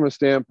 is from a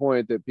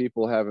standpoint that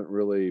people haven't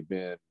really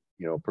been,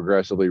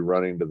 progressively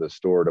running to the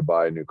store to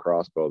buy a new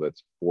crossbow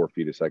that's 4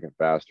 feet a second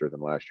faster than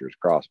last year's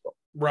crossbow.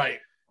 Right.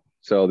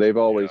 So they've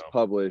always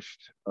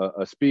published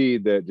a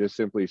speed that just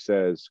simply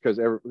says, because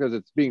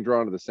it's being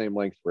drawn to the same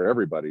length for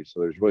everybody, so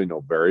there's really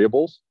no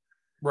variables.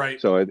 Right.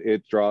 So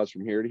it draws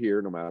from here to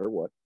here no matter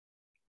what,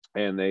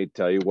 and they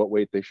tell you what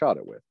weight they shot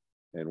it with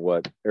and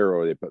what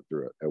arrow they put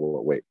through it at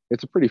what weight.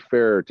 It's a pretty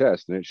fair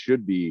test, and it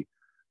should be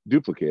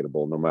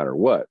duplicatable no matter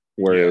what.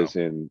 Whereas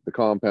in the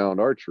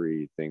compound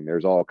archery thing,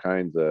 there's all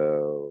kinds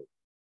of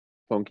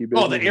funky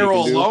business. Oh, the arrow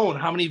alone,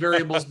 how many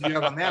variables do you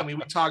have on that? I mean,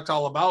 we talked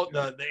all about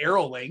the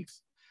arrow length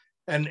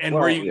and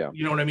where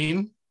you know what I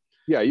mean?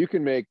 Yeah, you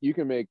can make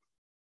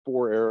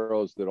 4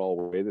 arrows that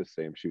all weigh the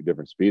same, shoot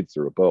different speeds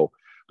through a bow,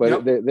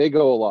 but they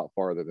go a lot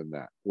farther than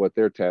that. What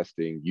they're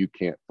testing, you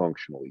can't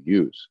functionally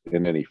use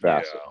in any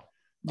facet.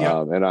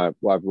 And I've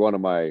got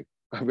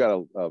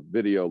a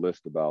video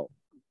list about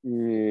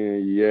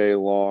yay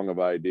long of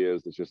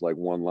ideas that's just like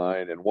one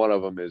line, and one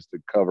of them is to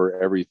cover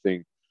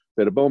everything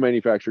that a bow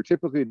manufacturer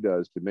typically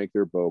does to make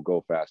their bow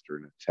go faster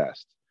in a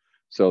test.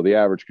 So the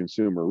average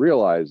consumer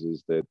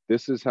realizes that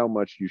this is how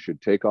much you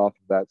should take off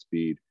of that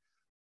speed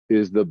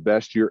is the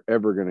best you're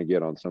ever going to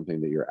get on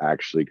something that you're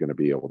actually going to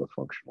be able to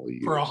functionally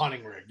use for a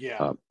hunting rig.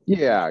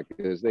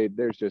 Because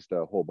there's just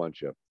a whole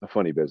bunch of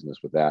funny business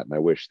with that, and I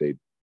wish they'd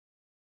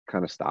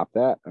kind of stop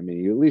that. I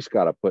mean, you at least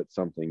got to put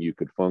something you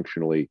could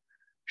functionally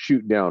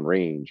shoot down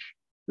range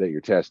that you're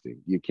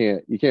testing. You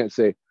can't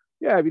say,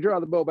 if you draw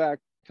the bow back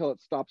till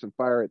it stops and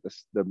fire at the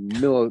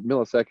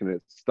millisecond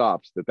it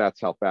stops,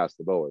 that's how fast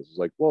the bow is. It's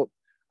like, well,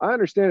 I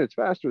understand it's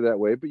faster that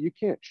way, but you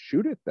can't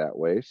shoot it that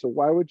way, so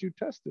why would you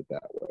test it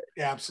that way?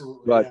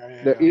 Absolutely.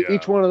 But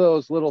each one of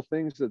those little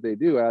things that they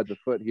do adds a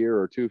foot here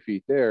or 2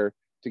 feet there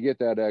to get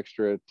that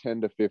extra 10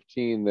 to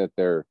 15 that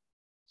they're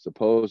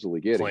supposedly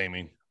getting.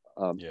 Claiming.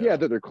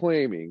 That they're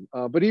claiming.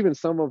 But even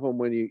some of them,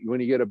 when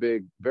you get a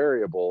big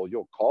variable,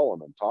 you'll call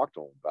them and talk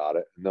to them about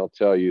it, and they'll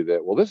tell you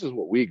that, well, this is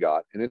what we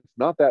got, and it's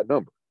not that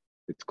number.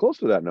 It's close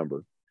to that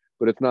number,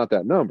 but it's not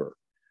that number.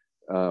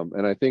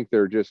 And I think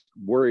they're just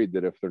worried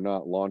that if they're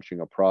not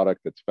launching a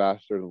product that's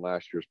faster than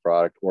last year's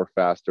product or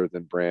faster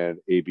than brand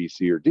A, B,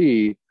 C, or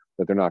D,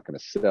 that they're not going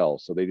to sell.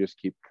 So they just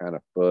keep kind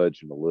of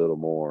fudging a little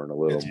more and a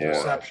little more.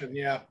 Perception,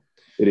 yeah.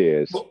 It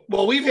is.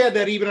 Well, we've had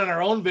that even in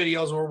our own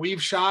videos where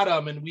we've shot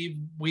them, and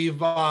we've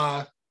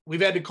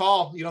had to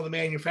call, the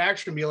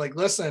manufacturer and be like,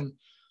 listen,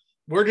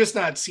 we're just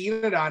not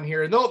seeing it on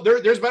here. And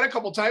there's been a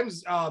couple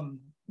times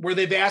where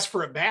they've asked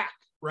for it back,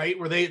 right?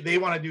 Where they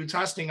want to do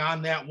testing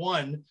on that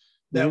one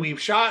that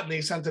we've shot, and they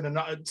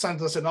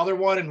sent us another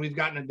one, and we've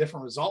gotten a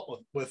different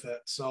result with it.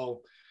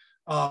 So,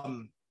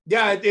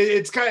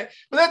 it's kind of,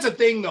 but that's a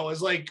thing though,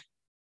 is like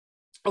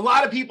a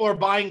lot of people are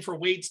buying for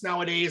weights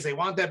nowadays. They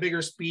want that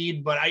bigger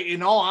speed, but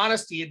in all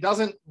honesty, it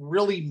doesn't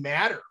really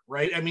matter,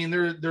 right? I mean,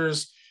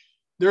 there's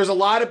a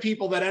lot of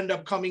people that end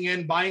up coming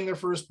in, buying their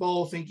first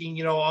bow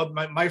thinking,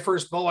 my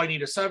first bow, I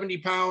need a 70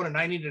 pound and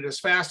I need it as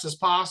fast as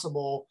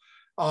possible.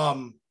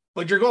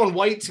 But you're going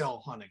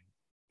whitetail hunting.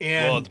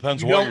 And it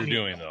depends what you're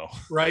doing, though.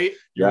 Right?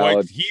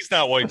 He's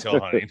not whitetail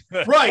hunting.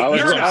 Right.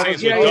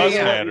 It does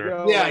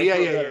matter. Yeah.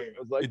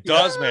 It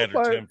does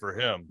matter, Tim, for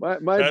him.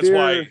 That's deer,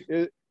 why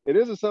it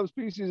is a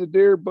subspecies of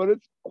deer, but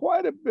it's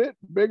quite a bit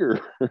bigger.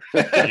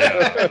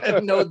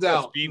 No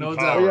doubt. No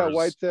doubt. Yeah,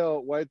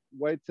 whitetail.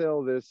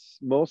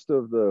 Most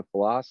of the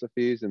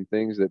philosophies and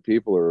things that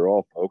people are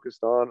all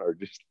focused on are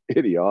just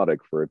idiotic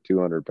for a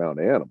 200-pound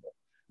animal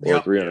or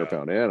a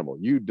 300-pound animal.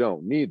 You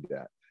don't need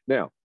that.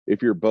 Now,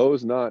 if your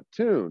bow's not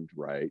tuned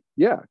right,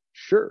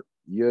 sure,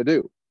 you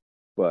do.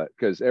 But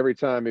because every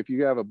time, if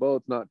you have a bow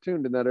that's not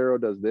tuned and that arrow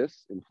does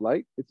this in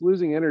flight, it's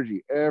losing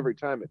energy every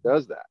time it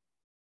does that.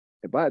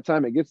 And by the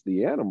time it gets to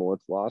the animal,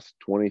 it's lost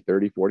 20,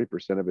 30,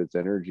 40% of its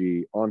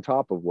energy on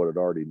top of what it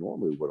already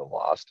normally would have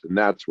lost. And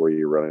that's where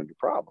you run into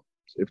problems.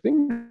 If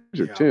things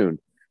are tuned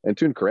and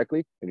tuned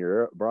correctly, and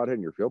your broadhead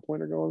and your field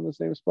point are going in the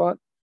same spot,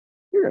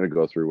 you're going to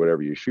go through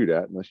whatever you shoot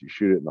at, unless you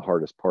shoot it in the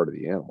hardest part of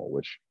the animal,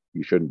 which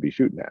you shouldn't be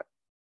shooting at.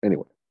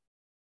 Anyway.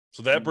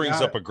 So that brings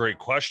up a great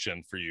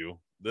question for you.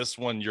 This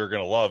one you're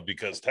going to love,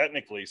 because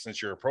technically,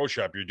 since you're a pro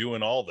shop, you're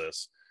doing all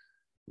this.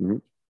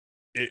 When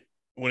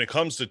it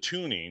comes to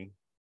tuning,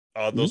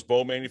 those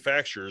bow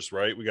manufacturers,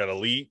 right? We got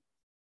Elite,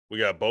 we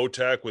got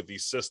Bowtech with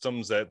these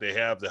systems that they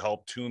have to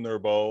help tune their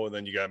bow, and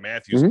then you got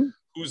Mathews.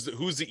 Who's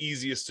the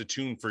easiest to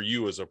tune for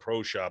you as a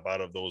pro shop out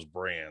of those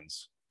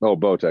brands? Oh,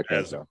 Bowtech.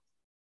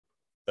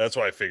 That's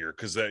why I figure,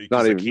 because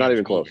not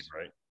even close,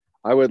 right?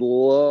 I would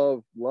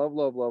love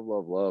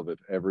if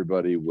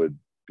everybody would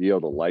be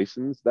able to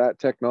license that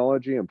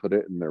technology and put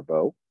it in their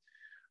bow,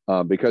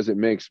 because it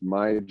makes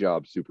my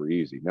job super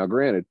easy. Now,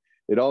 granted,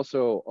 it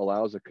also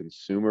allows a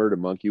consumer to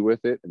monkey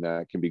with it, and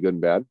that can be good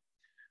and bad.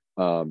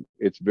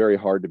 It's very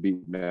hard to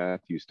beat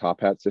Matthew's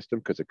top hat system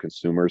because a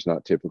consumer is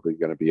not typically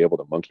going to be able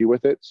to monkey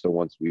with it. So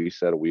once we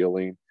set a wheel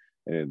lean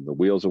and the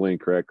wheels are leaned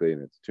correctly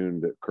and it's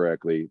tuned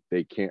correctly,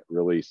 they can't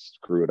really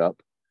screw it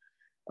up.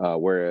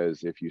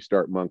 Whereas if you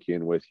start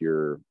monkeying with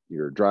your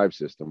drive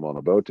system on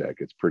a Bowtech,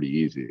 it's pretty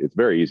easy. It's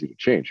very easy to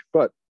change.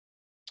 But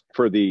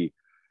for the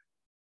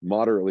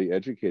moderately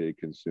educated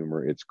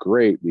consumer, it's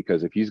great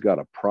because if he's got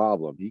a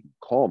problem, he can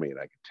call me and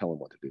I can tell him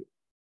what to do.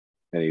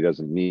 And he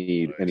doesn't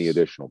need any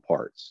additional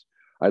parts.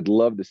 I'd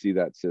love to see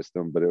that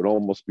system, but it would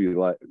almost be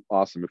like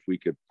awesome if we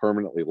could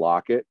permanently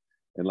lock it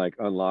and like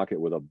unlock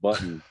it with a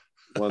button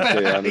once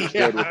they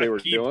understood what they were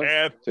doing.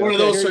 So, one of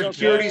those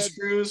security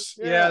screws,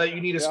 that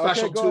you need a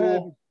special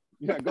tool.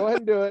 Go ahead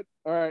and do it.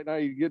 All right, now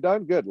you get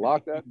done. Good.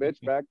 Lock that bitch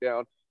back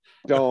down.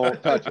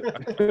 Don't touch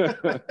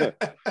it.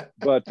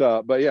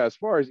 But yeah, as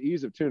far as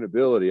ease of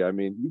tunability, I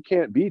mean, you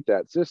can't beat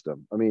that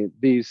system. I mean,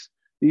 these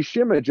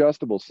shim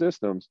adjustable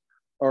systems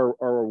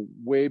are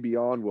way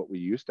beyond what we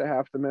used to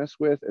have to mess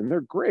with, and they're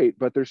great,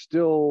 but they're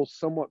still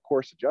somewhat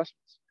coarse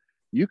adjustments.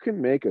 You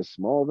can make as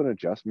small of an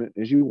adjustment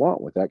as you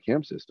want with that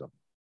cam system,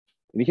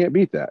 and you can't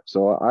beat that.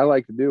 So I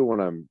like to do,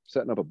 when I'm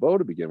setting up a bow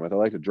to begin with, I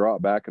like to draw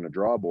it back in a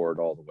draw board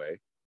all the way,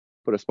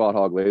 put a spot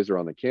hog laser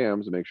on the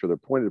cams and make sure they're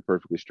pointed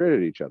perfectly straight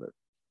at each other.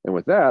 And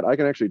with that, I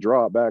can actually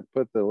draw it back,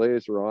 put the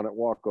laser on it,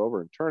 walk over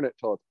and turn it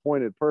till it's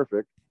pointed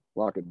perfect,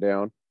 lock it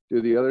down,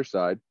 do the other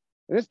side,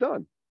 and it's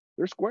done.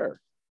 They're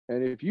square.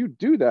 And if you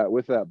do that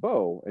with that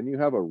bow and you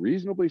have a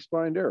reasonably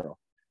spined arrow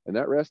and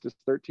that rest is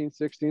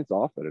 13/16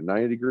 off at a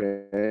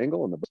 90-degree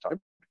angle and the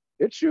time,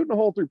 it's shooting a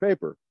hole through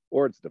paper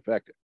or it's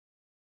defective.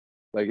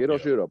 Like it'll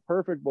shoot a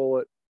perfect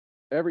bullet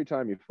every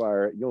time you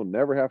fire it. You'll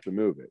never have to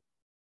move it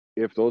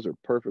if those are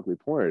perfectly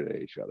pointed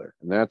at each other.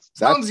 And that's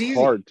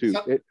hard too.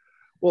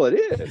 Well, it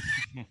is.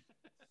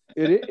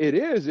 It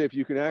is if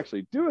you can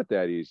actually do it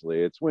that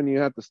easily. It's when you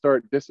have to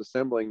start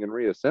disassembling and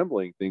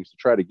reassembling things to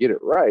try to get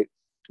it right,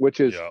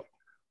 which is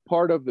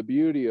part of the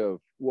beauty of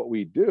what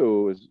we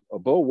do. Is a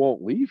bow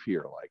won't leave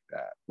here like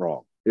that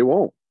wrong. It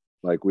won't.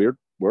 Like we're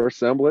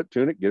assemble it,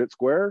 tune it, get it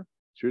square,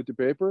 shoot it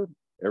through paper.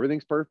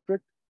 Everything's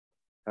perfect.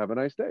 Have a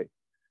nice day.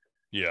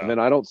 Yeah. And then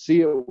I don't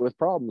see it with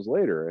problems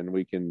later, and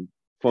we can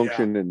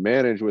function and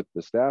manage with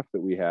the staff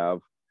that we have,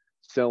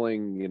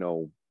 selling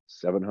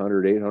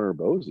 700, 800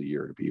 bows a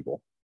year to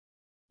people,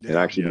 and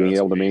actually being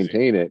able to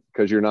maintain it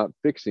because you're not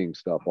fixing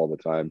stuff all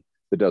the time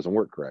that doesn't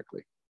work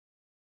correctly.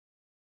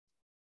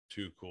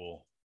 Too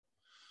cool.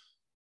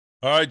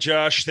 All right,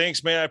 Josh,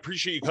 thanks, man. I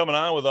appreciate you coming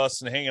on with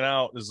us and hanging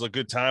out. This is a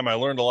good time. I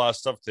learned a lot of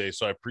stuff today,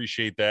 so I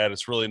appreciate that.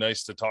 It's really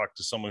nice to talk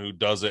to someone who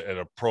does it at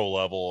a pro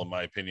level, in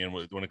my opinion.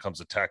 When it comes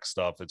to tech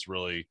stuff, it's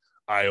really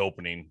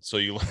eye-opening. So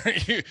you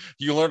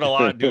learn a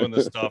lot doing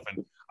this stuff.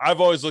 And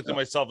I've always looked at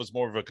myself as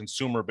more of a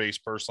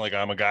consumer-based person. Like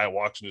I'm a guy who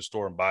walks into a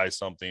store and buys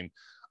something.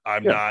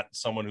 I'm not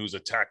someone who's a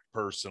tech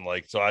person.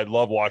 So I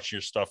love watching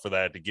your stuff for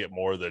that, to get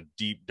more of the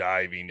deep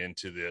diving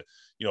into the,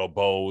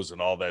 bows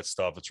and all that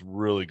stuff. It's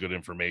really good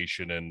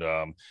information. And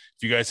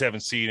if you guys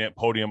haven't seen it,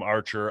 Podium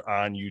Archer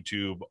on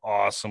YouTube,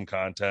 awesome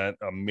content,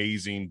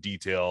 amazing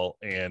detail.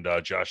 And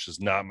Josh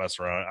does not mess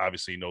around.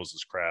 Obviously, he knows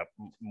his crap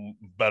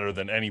better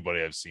than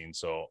anybody I've seen.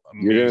 So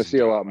you're going to see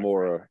a lot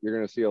more. You're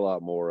going to see a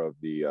lot more of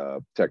the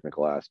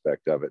technical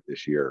aspect of it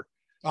this year.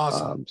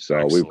 Awesome. So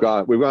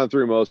excellent. we've gone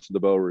through most of the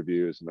bow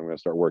reviews, and I'm going to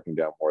start working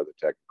down more of the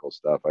technical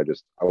stuff. I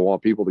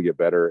want people to get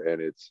better,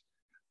 and it's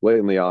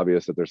blatantly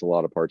obvious that there's a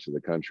lot of parts of the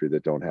country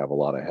that don't have a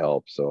lot of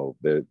help. So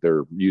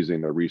they're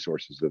using the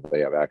resources that they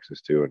have access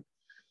to, and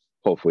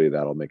hopefully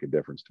that'll make a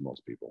difference to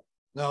most people.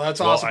 No, that's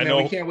awesome,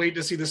 man. We can't wait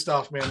to see the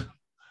stuff, man.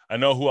 I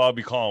know who I'll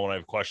be calling when I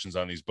have questions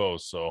on these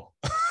bows. So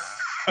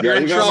you're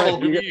in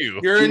trouble.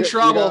 You're in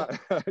trouble.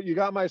 You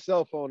got my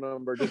cell phone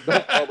number. Just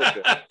don't publish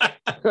it.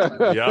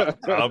 Yeah,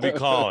 I'll be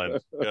calling.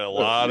 Got a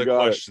lot of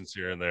questions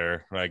here and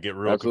there. When I get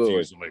real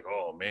confused, I'm like,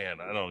 oh man,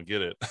 I don't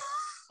get it.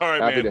 All right,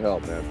 Happy man. to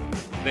help, man.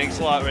 Thanks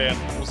a lot, man.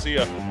 We'll see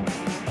you.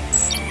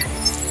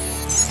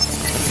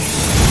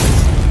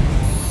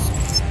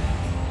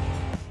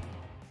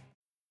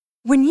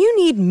 When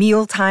you need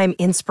mealtime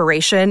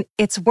inspiration,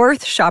 it's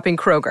worth shopping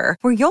Kroger,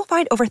 where you'll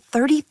find over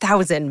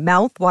 30,000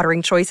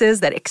 mouth-watering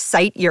choices that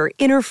excite your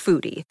inner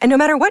foodie. And no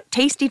matter what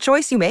tasty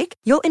choice you make,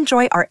 you'll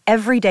enjoy our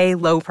everyday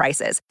low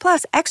prices,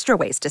 plus extra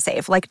ways to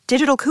save, like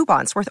digital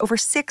coupons worth over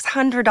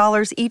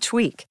 $600 each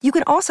week. You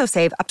can also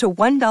save up to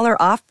 $1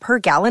 off per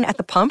gallon at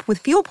the pump with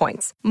fuel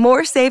points.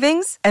 More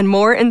savings and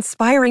more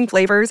inspiring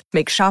flavors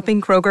make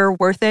shopping Kroger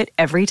worth it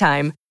every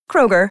time.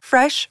 Kroger,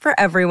 fresh for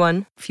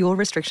everyone. Fuel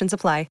restrictions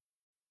apply.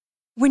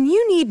 When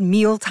you need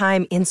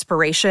mealtime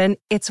inspiration,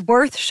 it's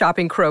worth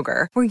shopping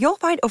Kroger, where you'll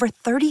find over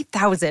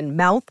 30,000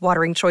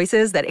 mouth-watering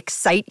choices that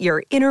excite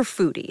your inner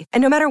foodie.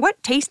 And no matter what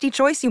tasty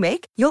choice you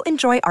make, you'll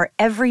enjoy our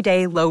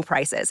everyday low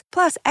prices,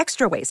 plus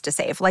extra ways to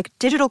save, like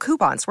digital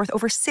coupons worth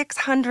over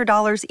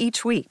 $600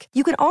 each week.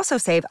 You can also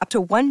save up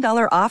to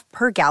 $1 off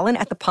per gallon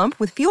at the pump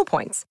with fuel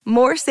points.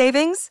 More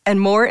savings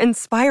and more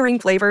inspiring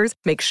flavors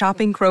make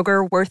shopping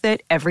Kroger worth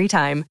it every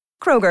time.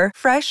 Kroger,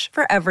 fresh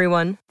for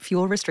everyone.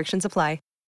 Fuel restrictions apply.